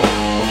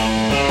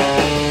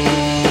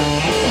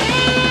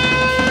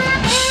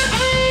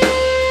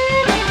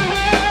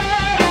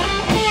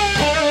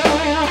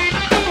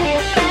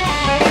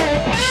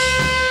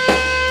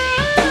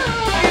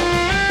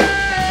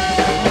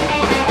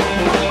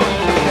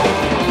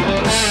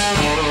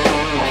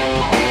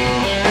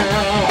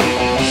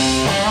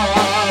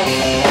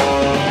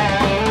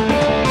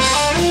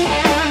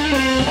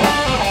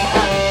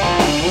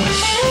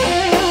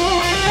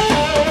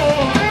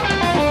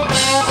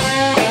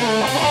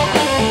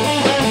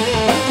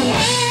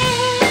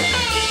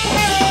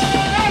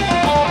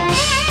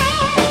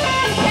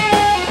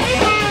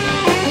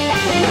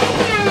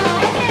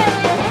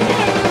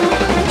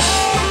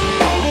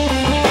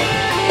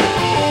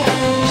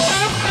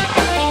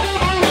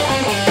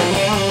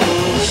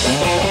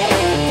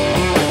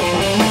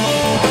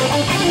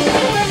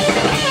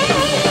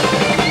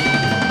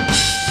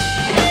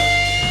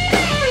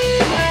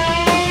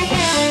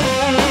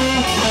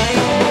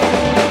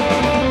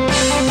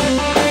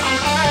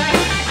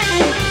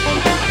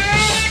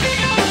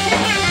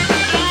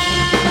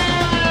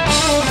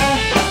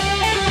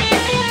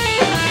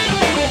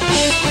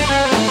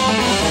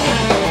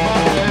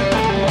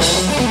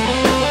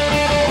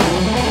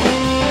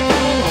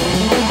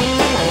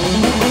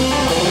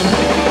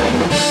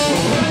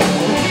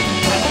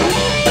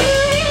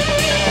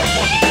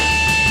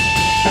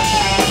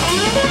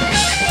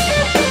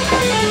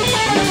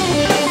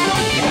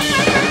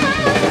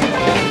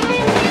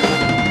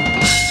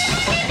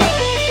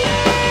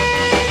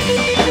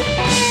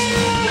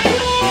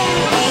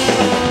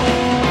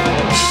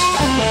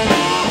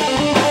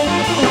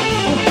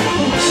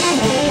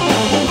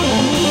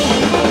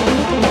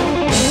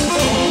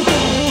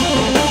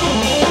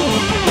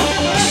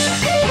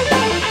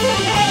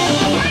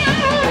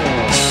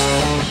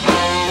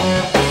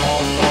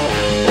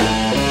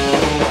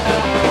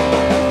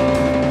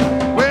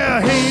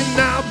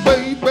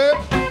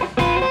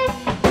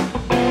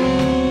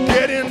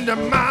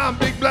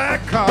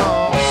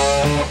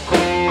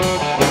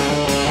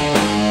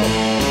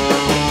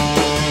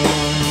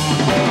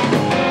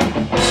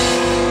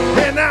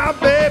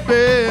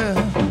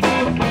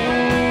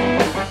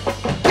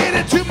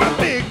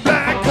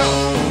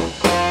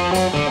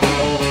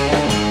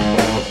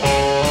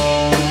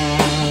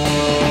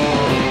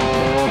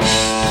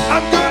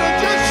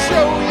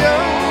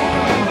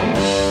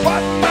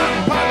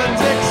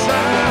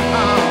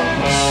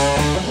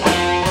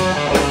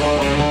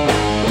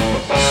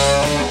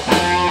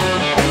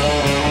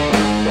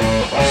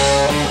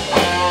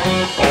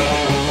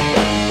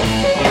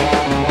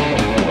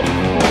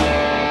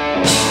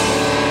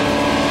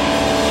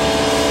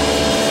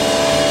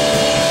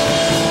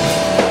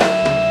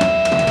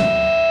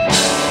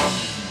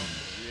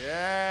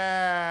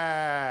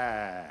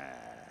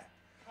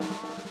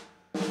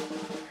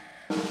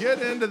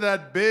 Into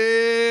that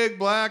big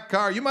black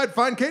car. You might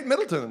find Kate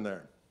Middleton in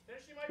there.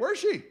 Where is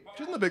she?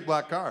 She's in the big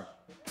black car.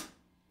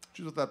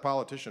 She's with that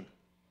politician.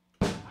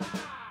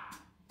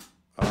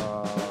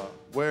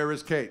 Where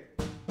is Kate?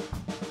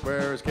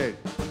 Where is Kate?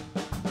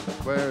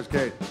 Where is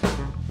Kate?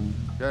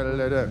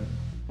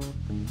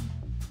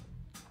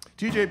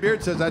 TJ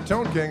Beard says that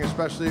Tone King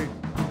actually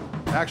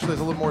has a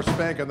little more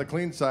spank on the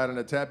clean side and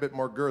a tad bit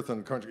more girth on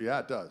the country. Yeah,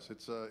 it does.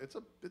 It's a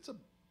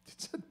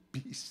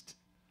beast.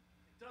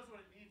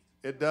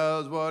 It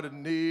does what it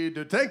needs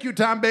to. Thank you,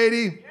 Tom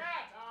Beatty. Yeah,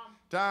 Tom.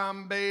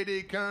 Tom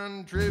Beatty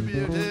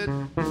contributed.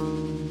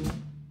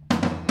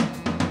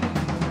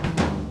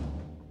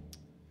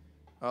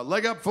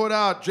 Leg up, foot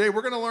out. Jay,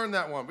 we're going to learn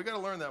that one. We got to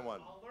learn that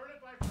one. I'll learn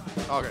it by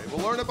Friday. Okay,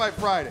 we'll learn it by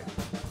Friday.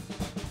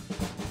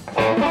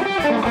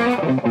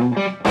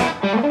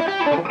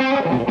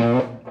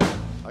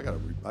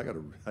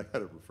 I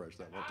gotta refresh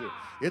that one too.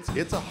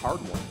 It's a hard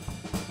one.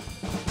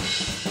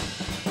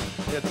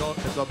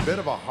 It's a bit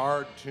of a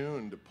hard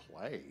tune to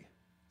play.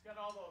 It's got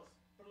all those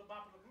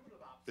bop.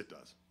 It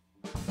does.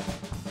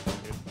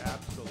 It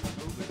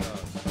absolutely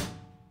does.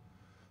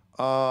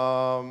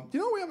 You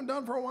know what we haven't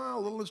done for a while?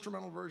 A little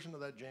instrumental version of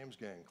that James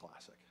Gang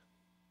classic.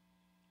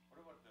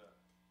 What about the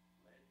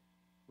lead?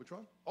 Which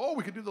one? Oh,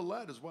 we could do the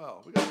lead as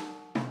well.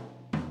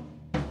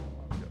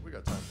 We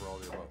got time for all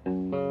the above.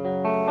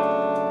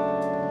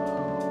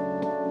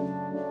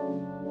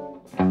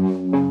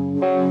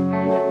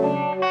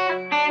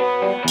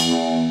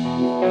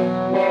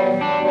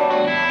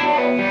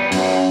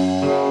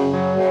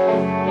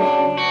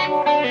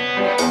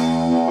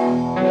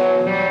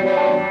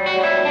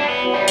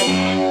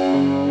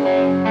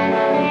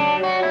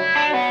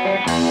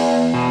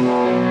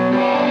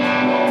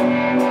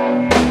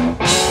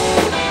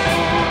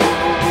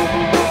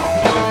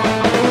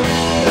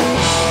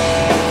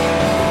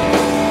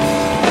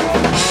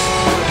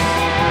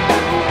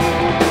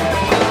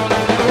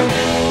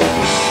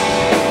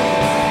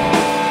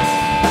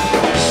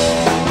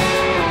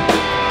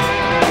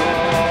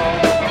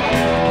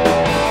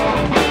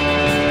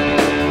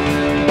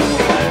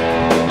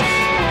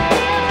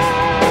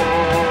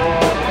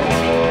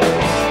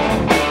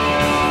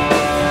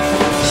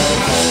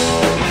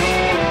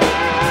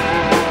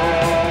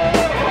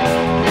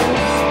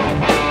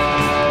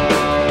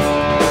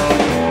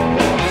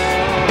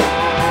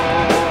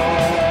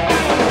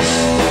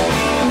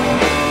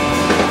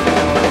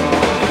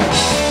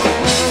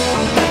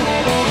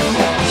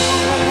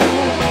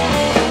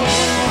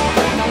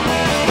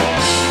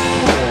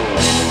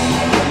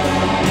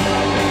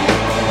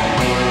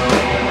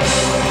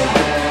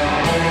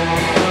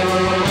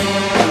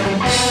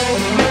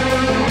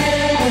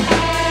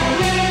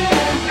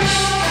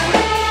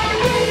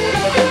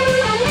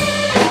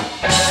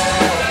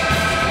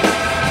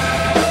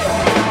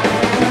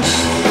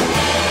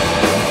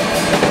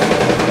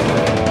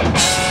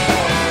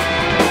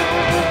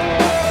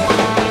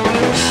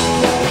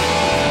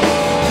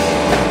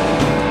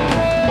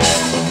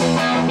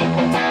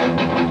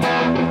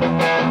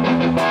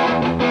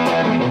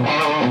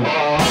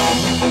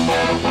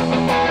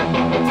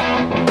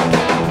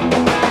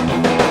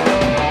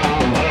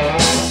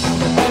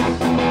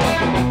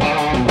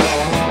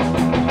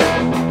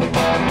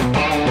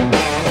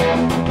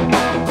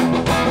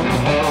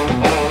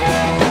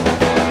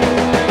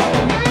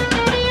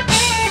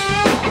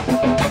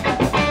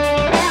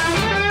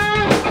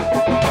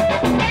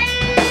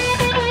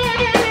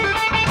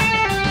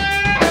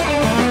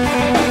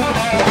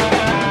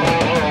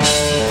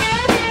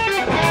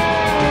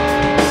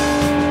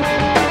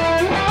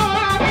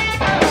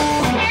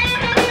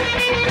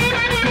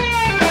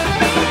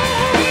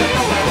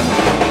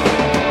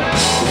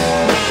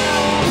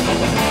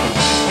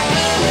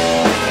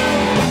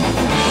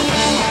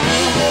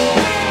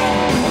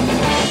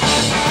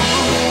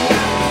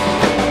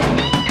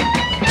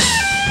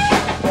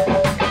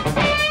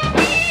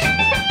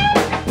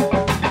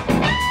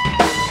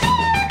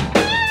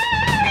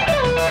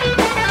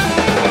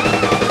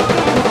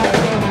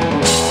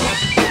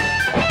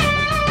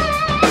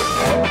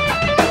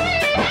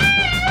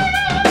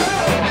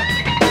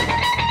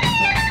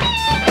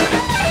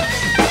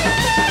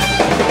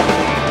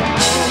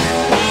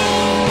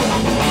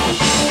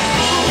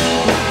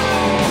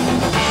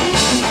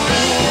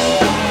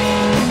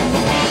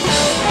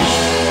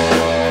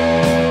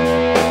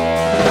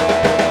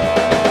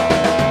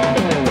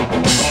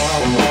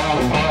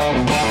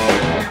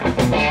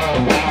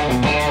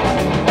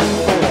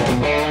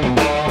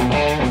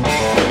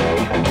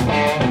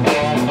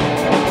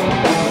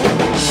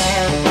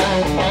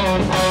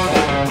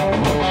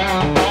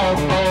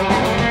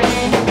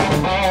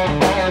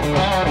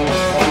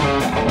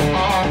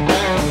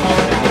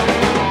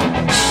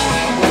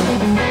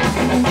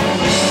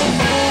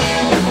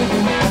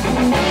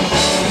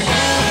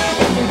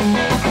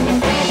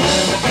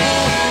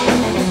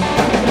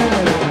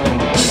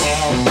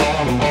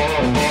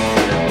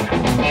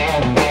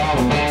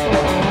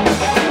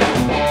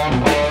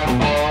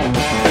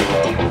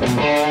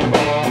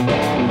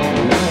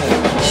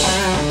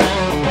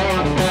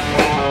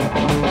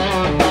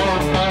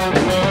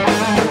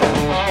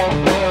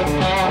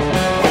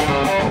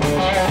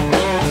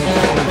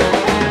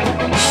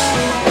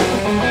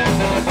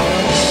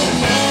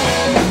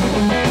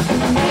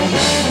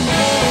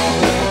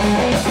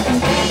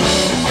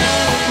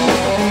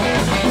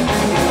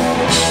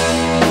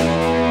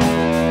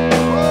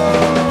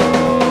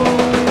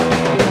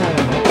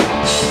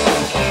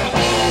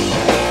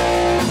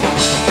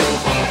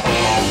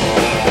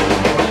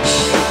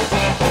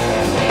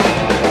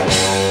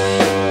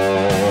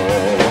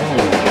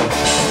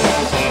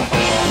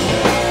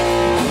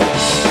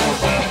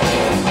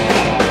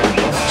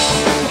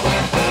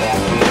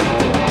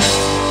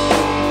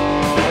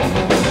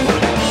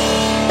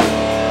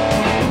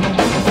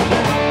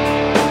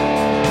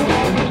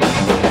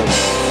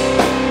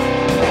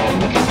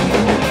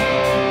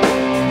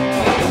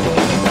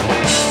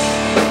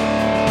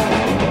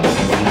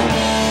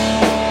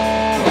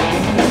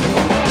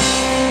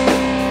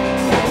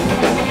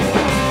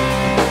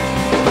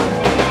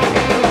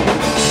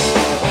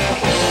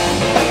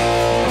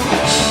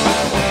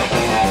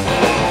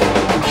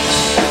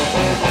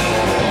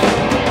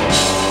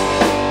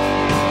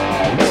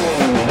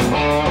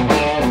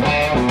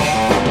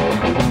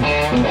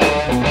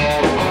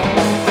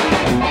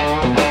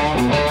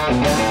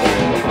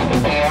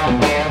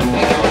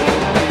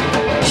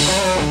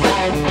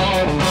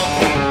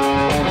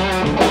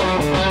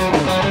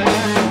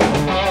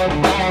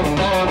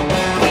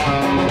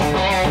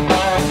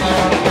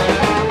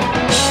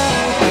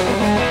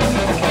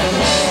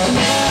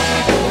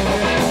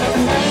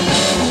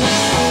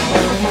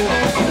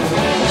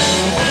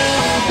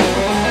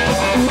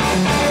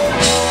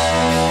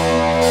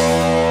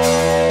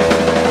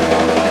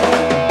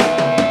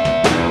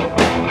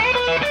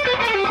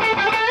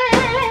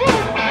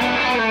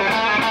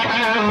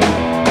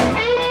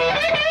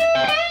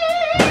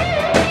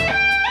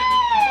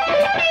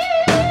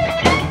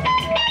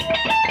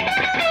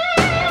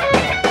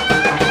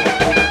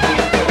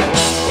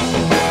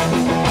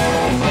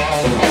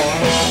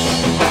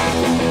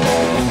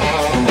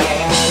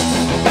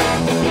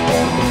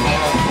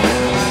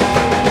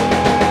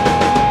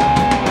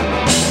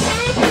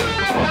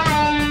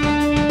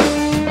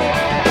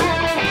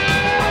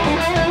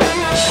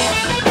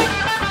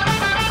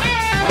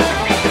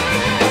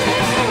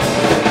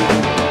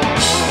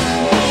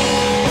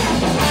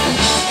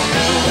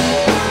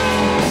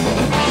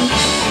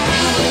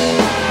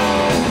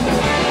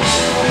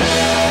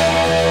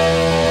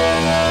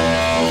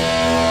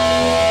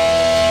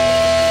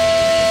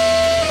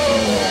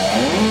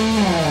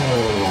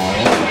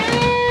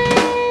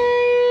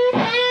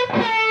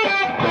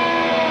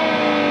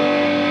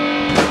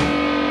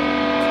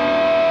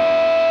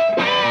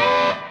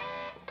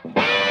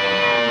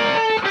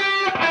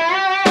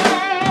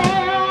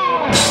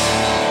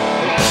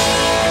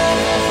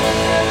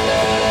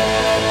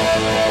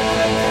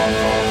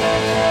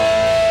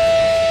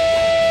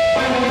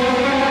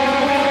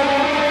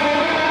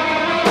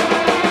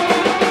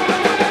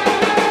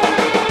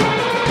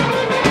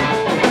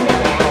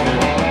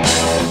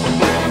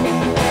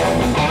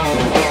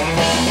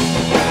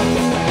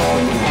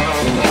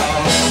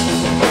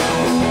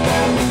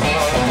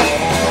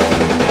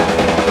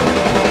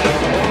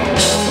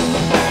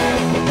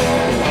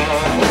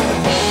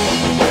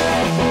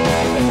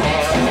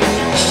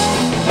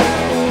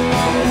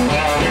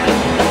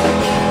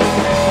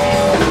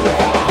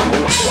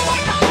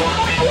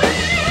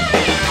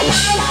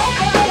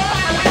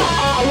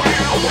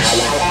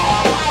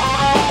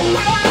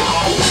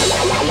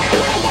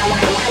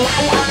 Whoa!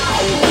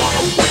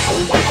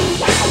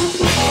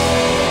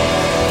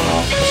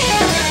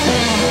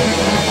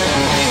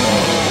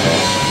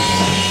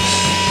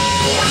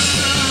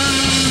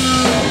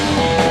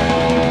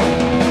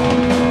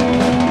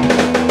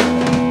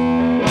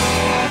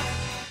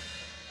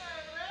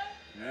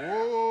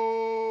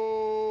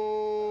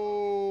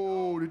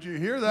 Did you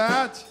hear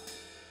that?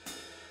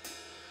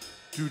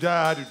 Do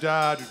da do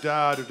da do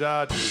da do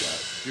da do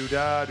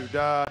da do da do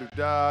da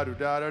do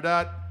da do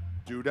da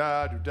do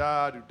da do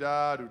da do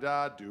da do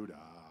da do da.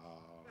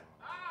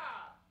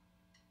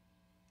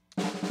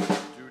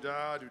 Do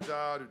da do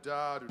da do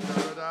da do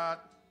da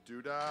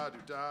do da do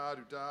da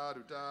do da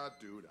do da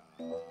do da.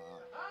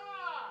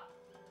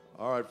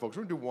 All right, folks,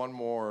 we're gonna do one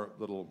more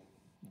little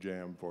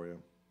jam for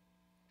you.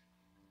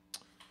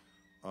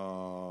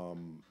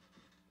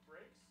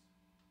 Breaks?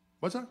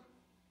 What's that? The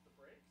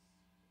breaks?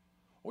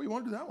 Oh, you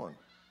want to do that one?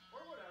 Or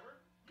whatever.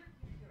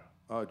 You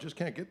know. Just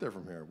can't get there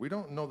from here. We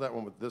don't know that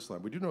one with this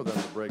line. We do know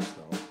that's the brakes,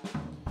 though.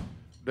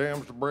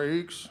 Damns the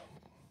brakes.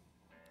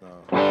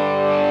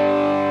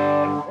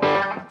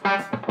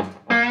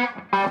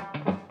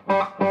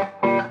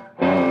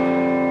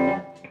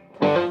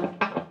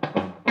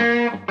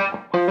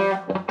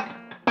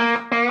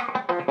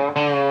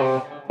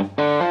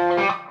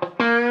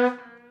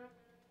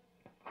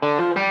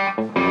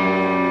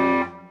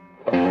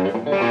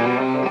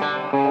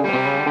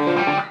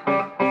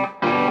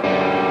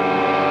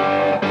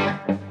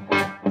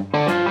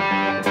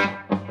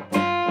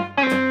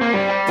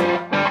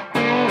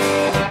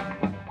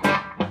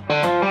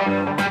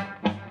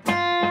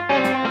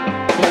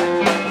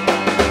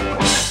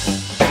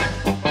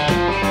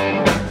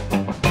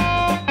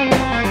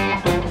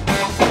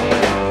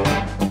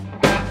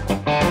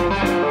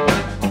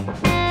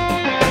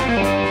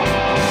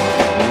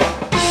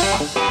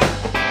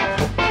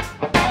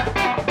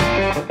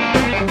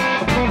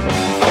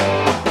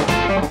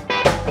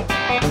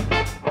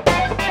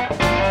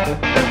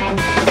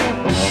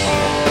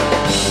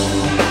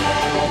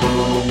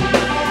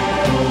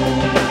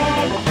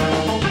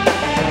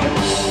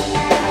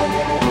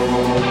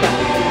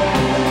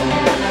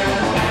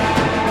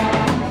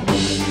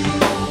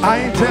 I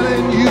ain't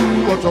telling you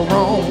what's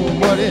wrong,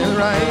 what is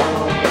right.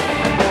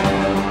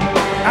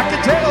 I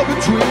can tell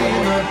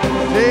between the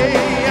day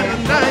and the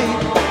night.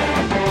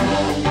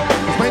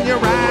 'Cause when you're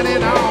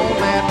riding on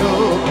that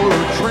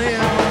upward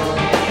trend,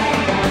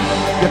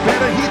 you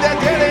better heed that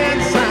dead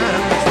end sign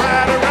that's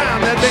right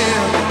around that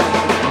bend.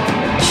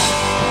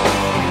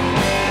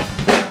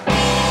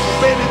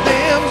 Baby,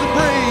 them's the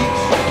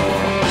brakes.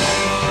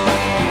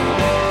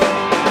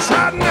 It's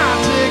hard not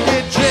to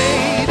get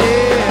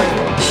jaded.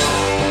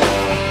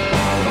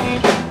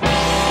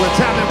 Well,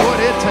 tell me what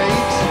it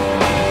takes.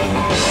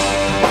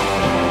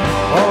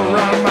 Or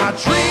run my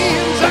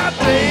dreams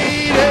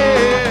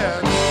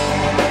outdated.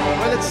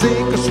 Well, it's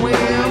sink or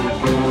swim,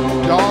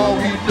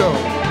 doggy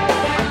dog.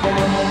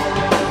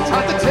 It's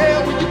hard to tell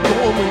where you're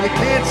going when you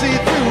can't see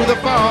through the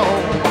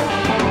fog.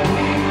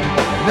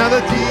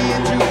 Another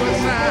detour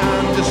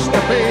sign just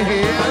up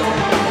ahead.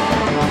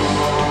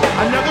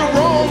 Another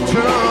wrong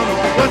turn,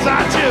 was I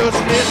just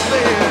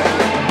misled?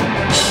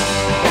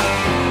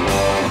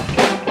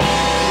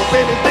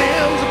 Baby,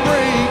 them's the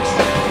brakes.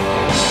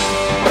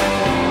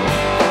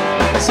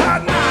 It's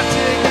hard not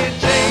to get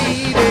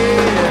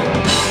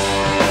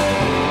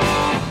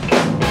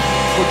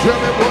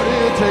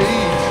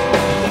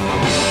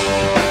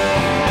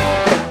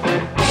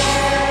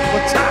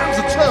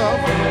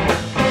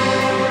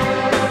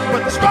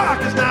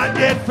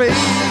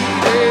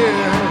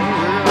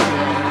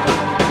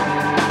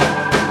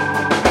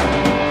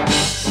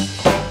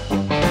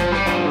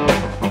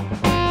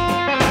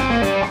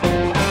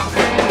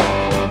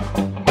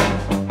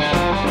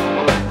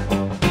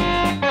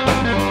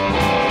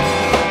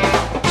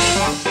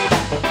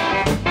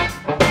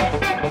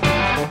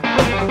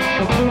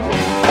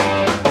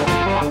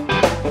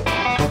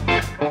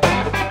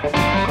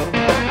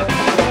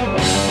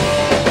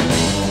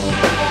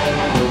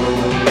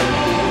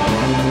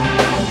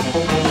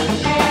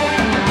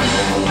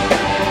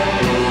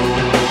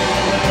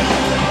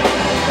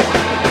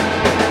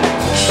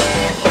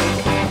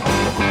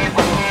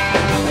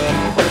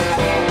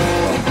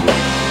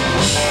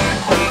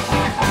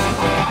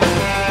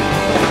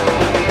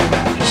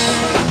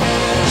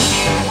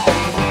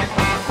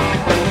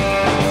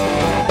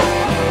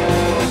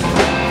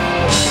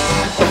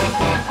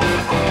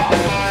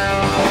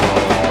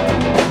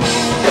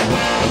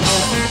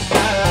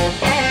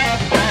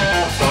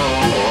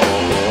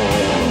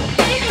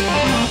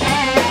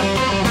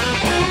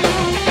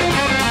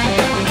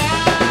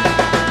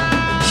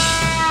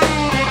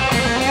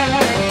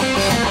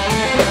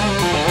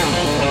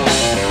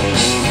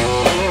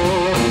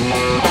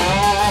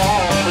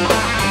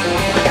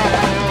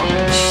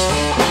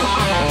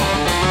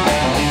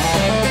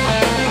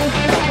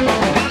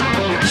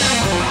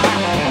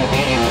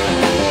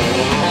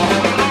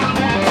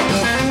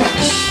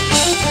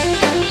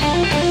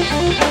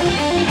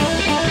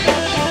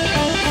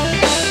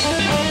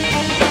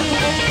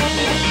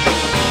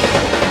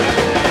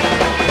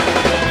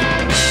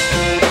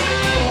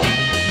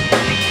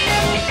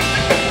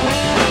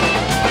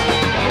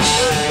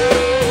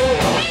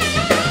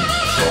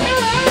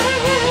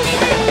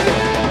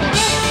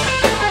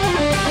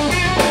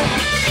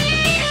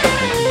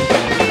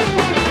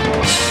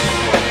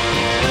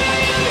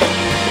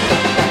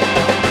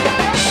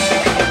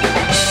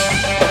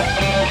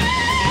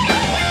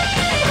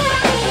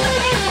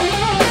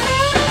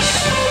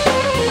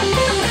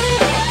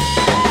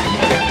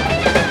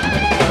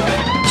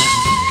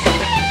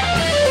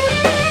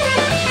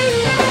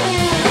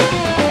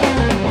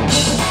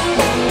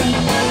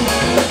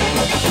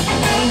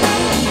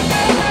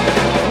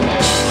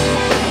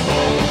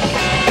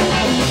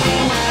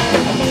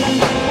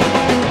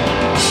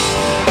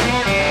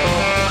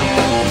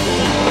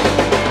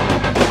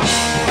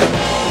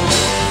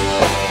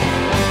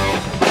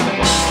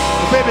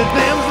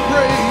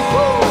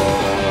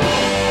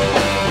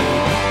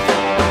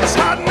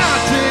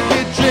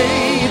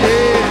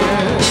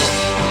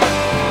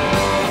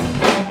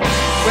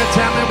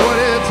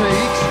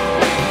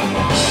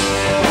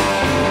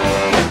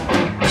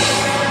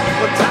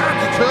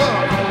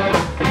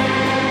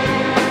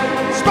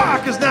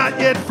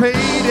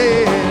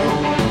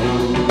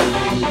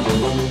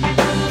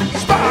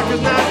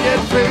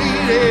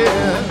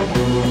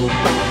Spark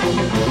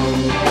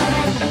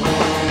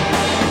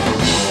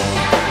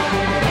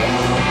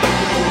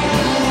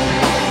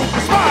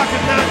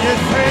is not yet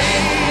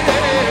faded.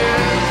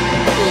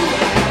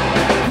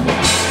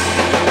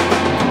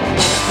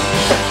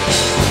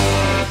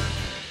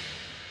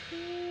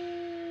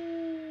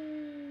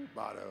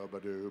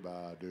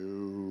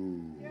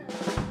 Ba-do-ba-do-ba-do.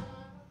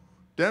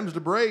 Dems to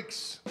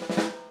Breaks.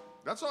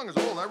 That song is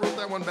old. I wrote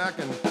that one back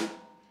in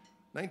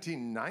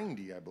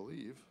 1990, I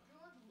believe.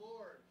 Good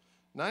Lord.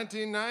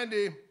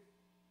 1990.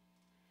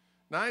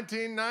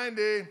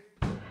 1990.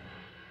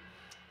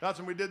 That's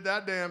when we did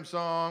that damn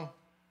song.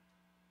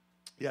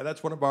 Yeah,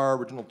 that's one of our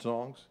original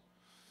songs.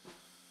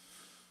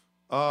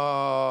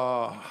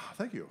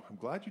 Thank you. I'm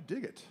glad you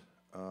dig it.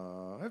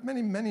 I have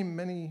many, many,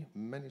 many,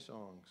 many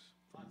songs.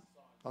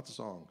 Lots of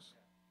songs.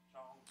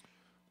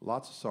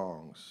 Lots of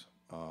songs.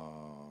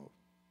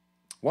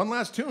 One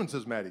last tune,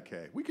 says Maddie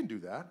K. We can do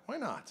that. Why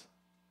not?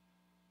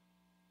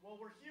 Well,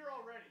 we're here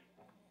already.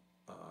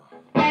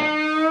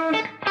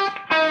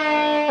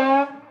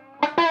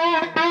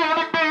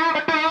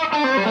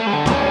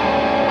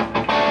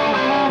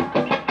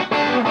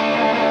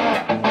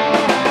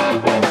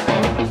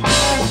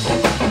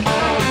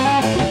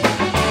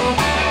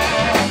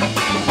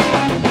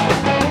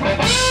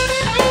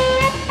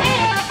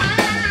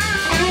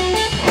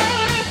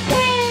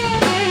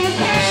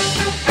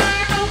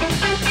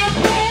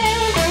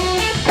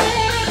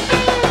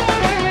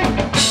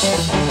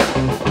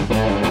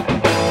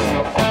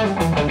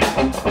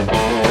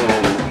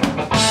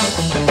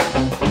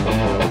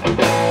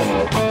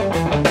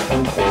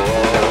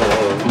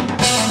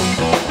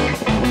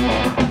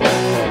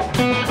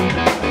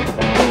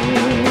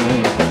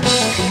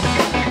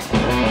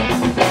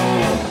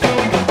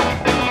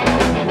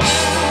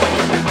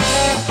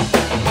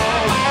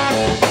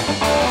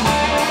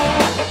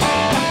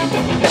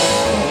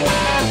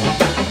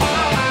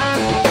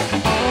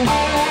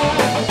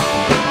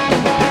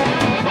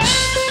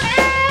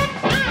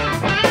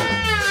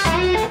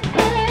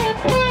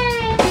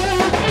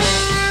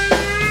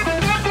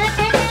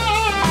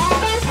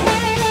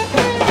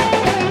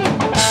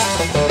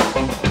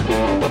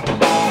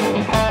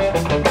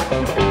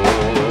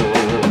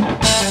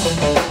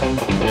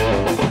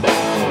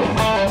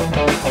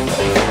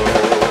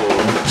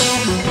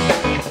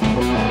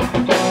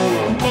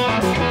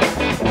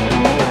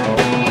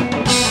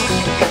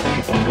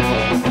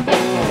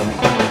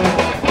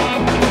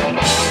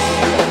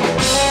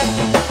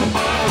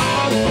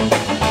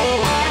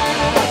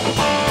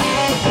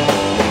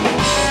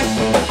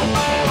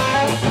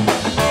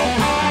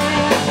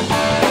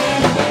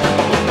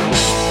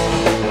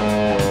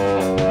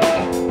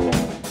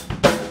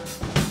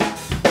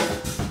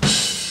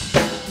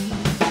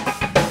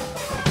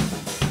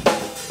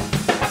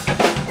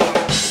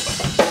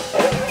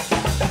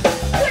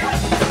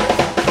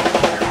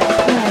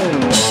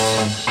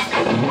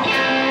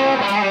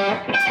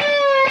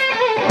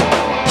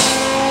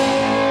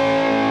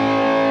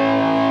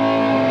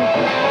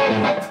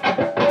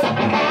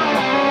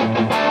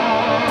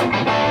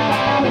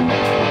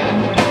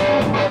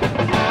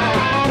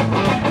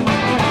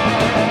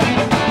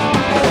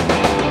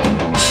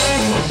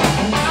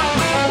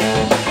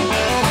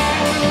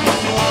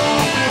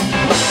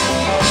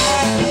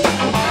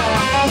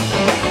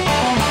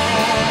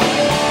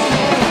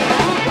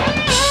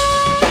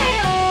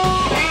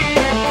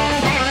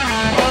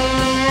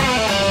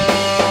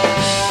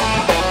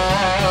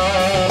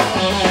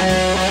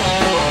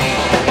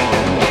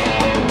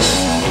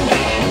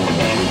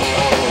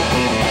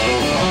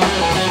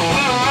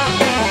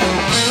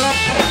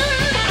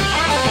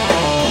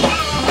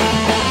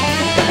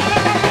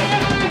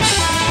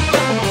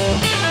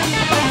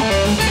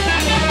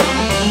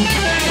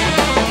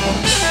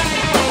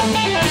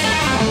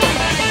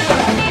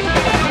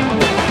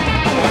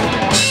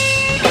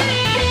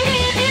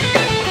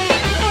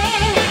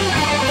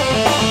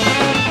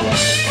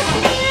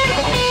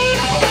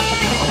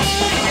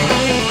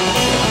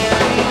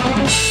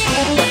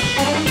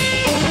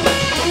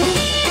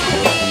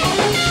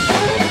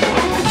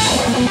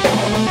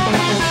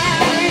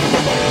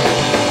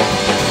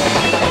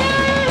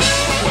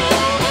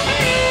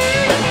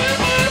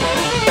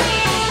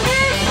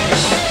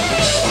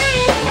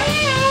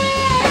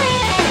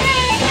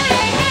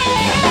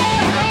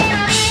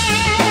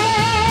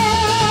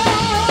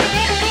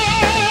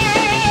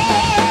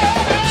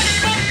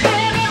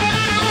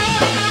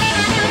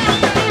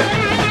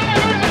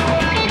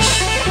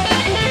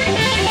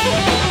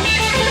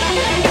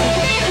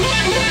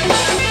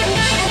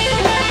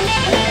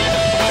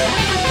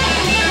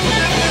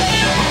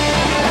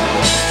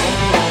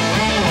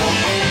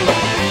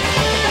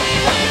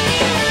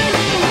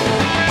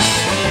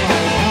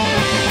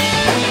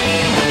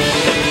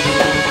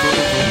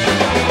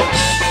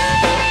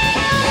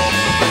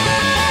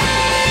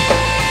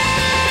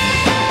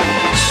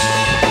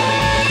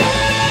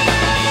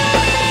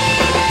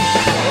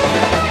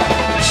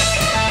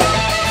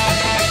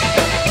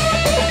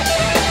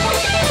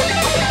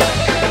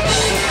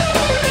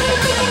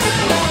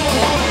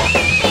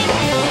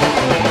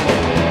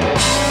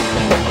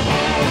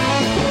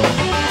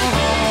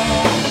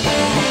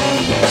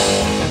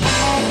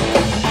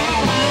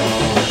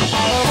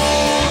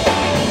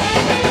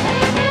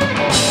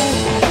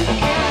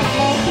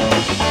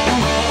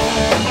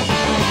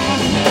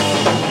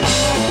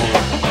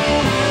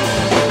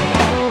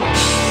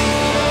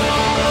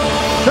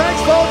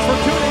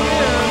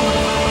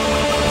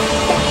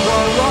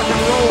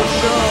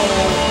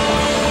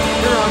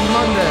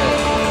 Monday.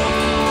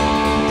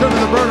 Turn to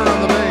the burner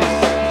on the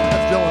bass.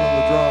 That's Dylan on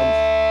the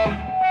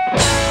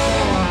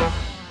drums.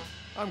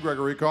 I'm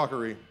Gregory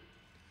Cockery.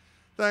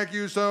 Thank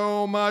you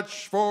so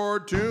much for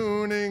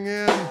tuning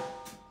in.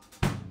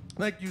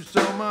 Thank you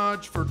so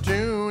much for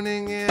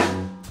tuning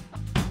in.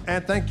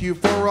 And thank you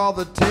for all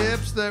the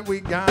tips that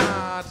we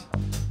got.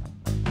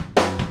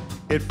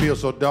 It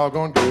feels so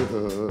doggone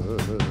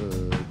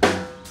good.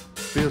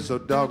 Feels so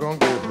doggone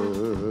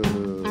good.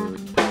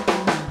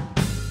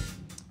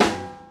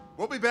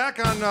 We'll be back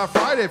on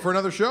Friday for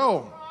another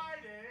show.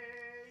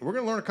 We're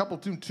going to learn a couple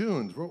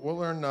tunes. We'll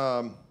learn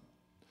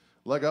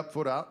Leg Up,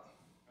 Foot Out.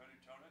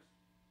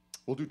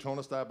 We'll do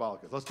Tonus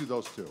Diabolicus. Let's do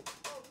those two.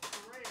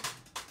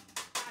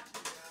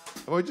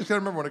 Well, you just got to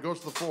remember, when it goes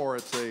to the 4,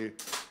 it's a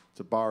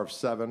bar of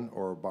 7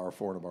 or a bar of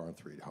 4 and a bar of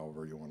 3,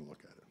 however you want to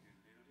look at it.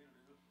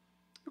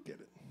 You get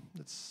it.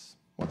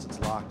 Once it's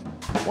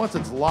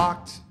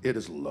locked, it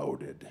is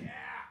loaded.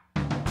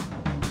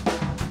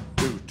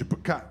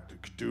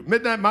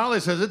 Midnight Molly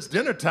says it's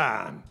dinner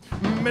time.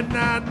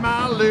 Midnight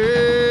Molly.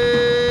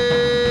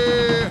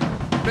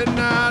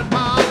 Midnight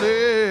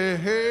Molly.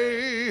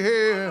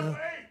 Hey. I'm ready.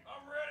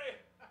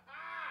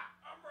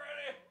 I'm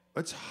ready.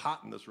 It's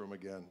hot in this room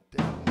again.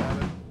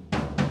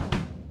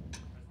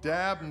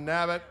 Dab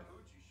nabbit.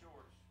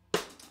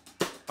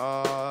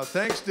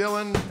 Thanks,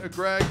 Dylan,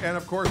 Greg, and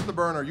of course the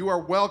burner. You are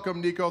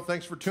welcome, Nico.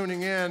 Thanks for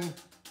tuning in.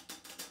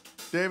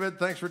 David,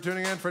 thanks for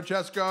tuning in.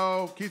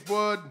 Francesco, Keith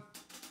Wood.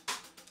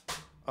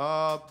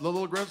 The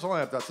little Gristle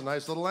lamp. That's a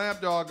nice little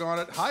lamp dog on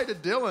it. Hi to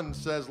Dylan,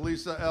 says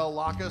Lisa L.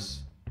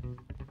 Lacus.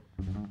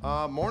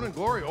 Morning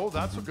Glory. Oh,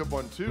 that's a good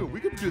one, too.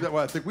 We could do that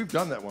one. I think we've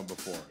done that one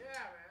before. Yeah,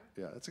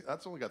 man. Yeah,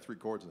 that's only got 3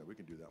 chords in it. We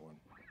can do that one.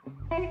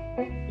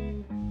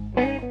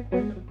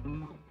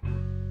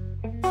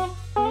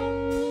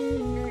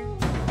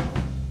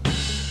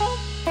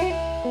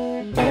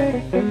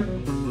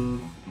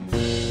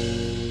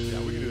 Yeah,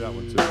 we can do that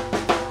one, too.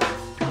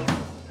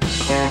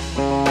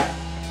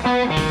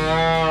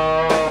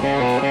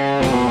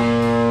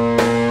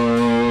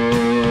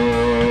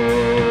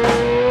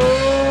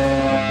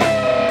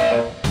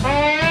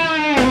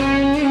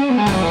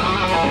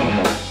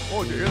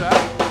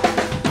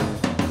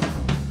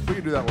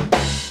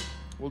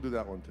 We'll do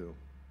that one too.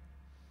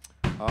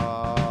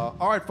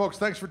 All right, folks,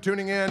 thanks for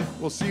tuning in.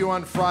 We'll see you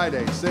on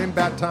Friday, same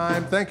bat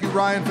time. Thank you,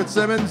 Ryan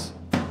Fitzsimmons.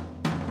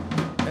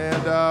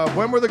 And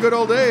when were the good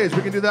old days?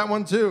 We can do that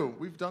one too.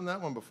 We've done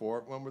that one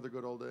before. When were the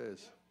good old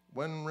days?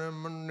 When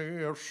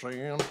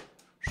reminiscing,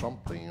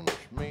 something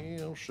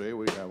smells, say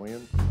we go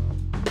in.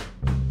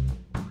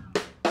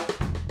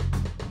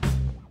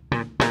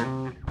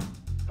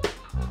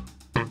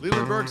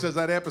 Leland Berg says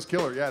that amp is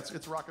killer. Yeah,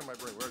 it's rocking my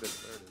brain. Where it is,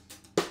 there it is.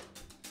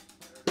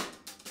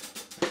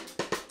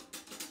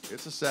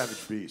 It's a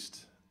savage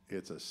beast.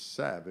 It's a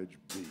savage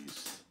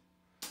beast.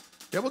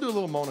 Yeah, we'll do a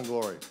little Moan and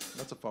Glory.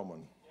 That's a fun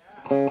one.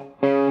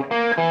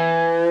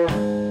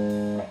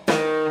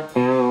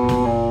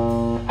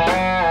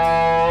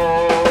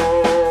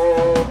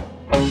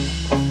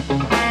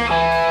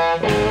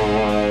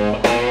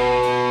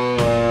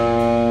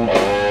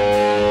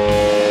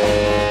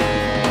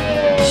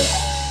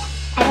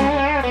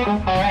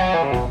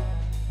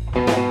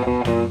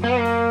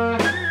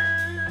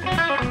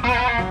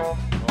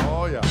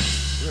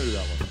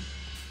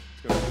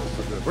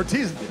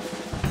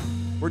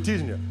 We're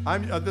teasing you.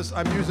 I'm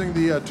using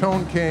the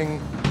Tone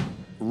King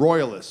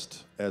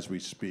Royalist as we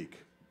speak,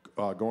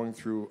 going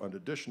through an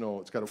additional.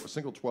 It's got a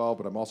single 12,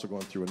 but I'm also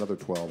going through another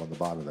 12 on the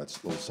bottom of that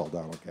little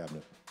Soldano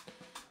cabinet,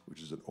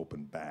 which is an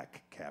open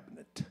back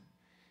cabinet,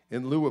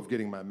 in lieu of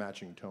getting my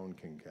matching Tone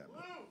King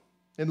cabinet.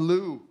 In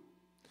lieu,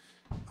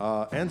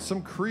 and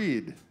some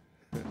Creed.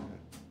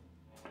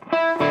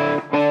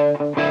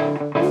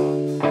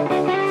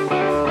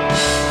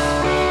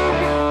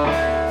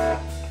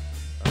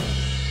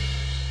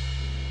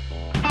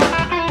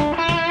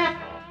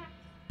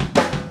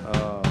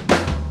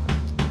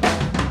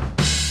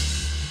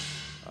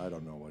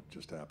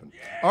 Happened.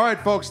 All right,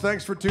 folks,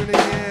 thanks for tuning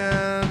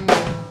in.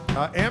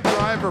 Amp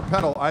drive or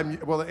pedal?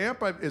 The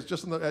amp is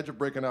just on the edge of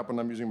breaking up, and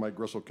I'm using my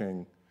Gristle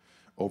King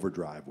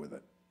overdrive with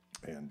it,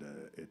 and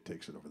it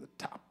takes it over the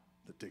top.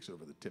 It takes it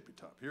over the tippy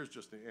top. Here's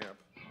just the amp.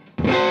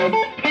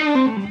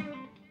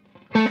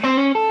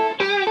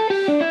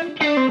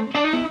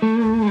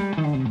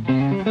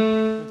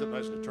 Isn't it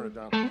nice to turn it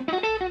down?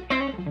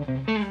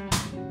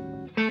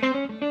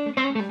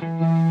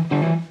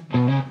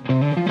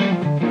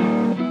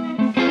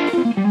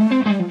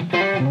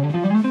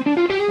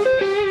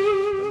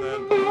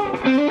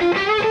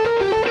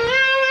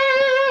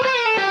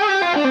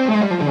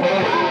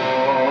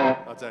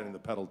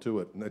 Pedal to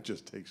it, and that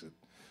just takes it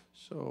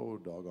so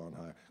doggone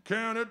high.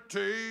 Can it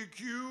take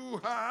you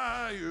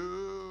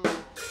higher?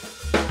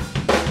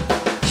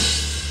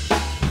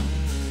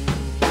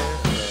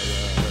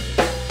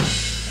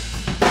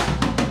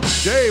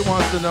 Jay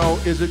wants to know,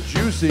 is it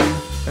juicy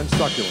and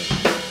succulent?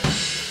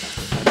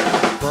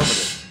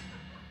 Affirmative.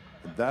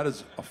 That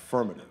is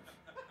affirmative.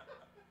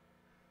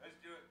 Let's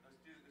do it. Let's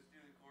do the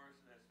chorus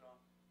of that song.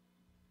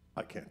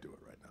 I can't do it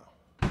right now.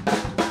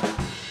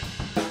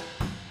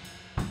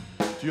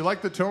 Do you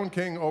like the Tone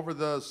King over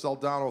the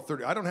Soldano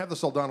 30? I don't have the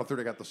Soldano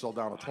 30. I got the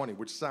Soldano 20,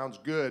 which sounds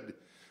good,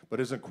 but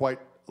isn't quite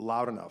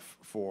loud enough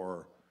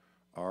for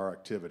our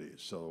activities.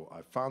 So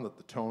I found that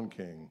the Tone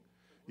King,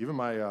 even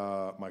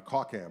my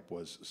Koch amp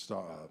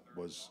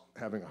was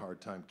having a hard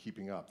time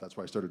keeping up. That's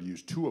why I started to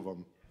use two of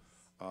them.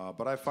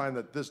 But I find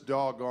that this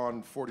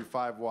doggone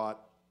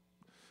 45-watt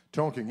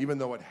Tone King, even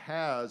though it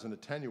has an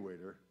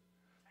attenuator,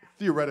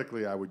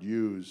 theoretically I would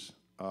use,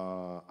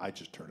 I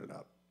just turn it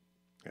up.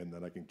 And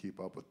then I can keep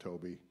up with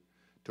Toby's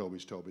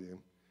Tobying,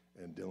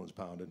 and Dylan's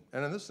pounding.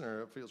 And in this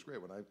scenario, it feels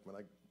great when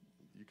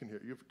you can hear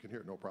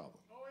it no problem.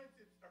 Oh,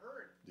 it's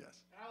heard.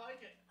 Yes. I like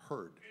it.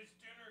 Heard. It's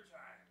dinner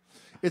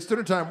time. It's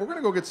dinner time. We're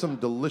gonna go get some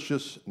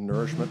delicious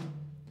nourishment.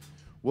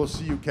 We'll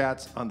see you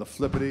cats on the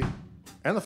flippity.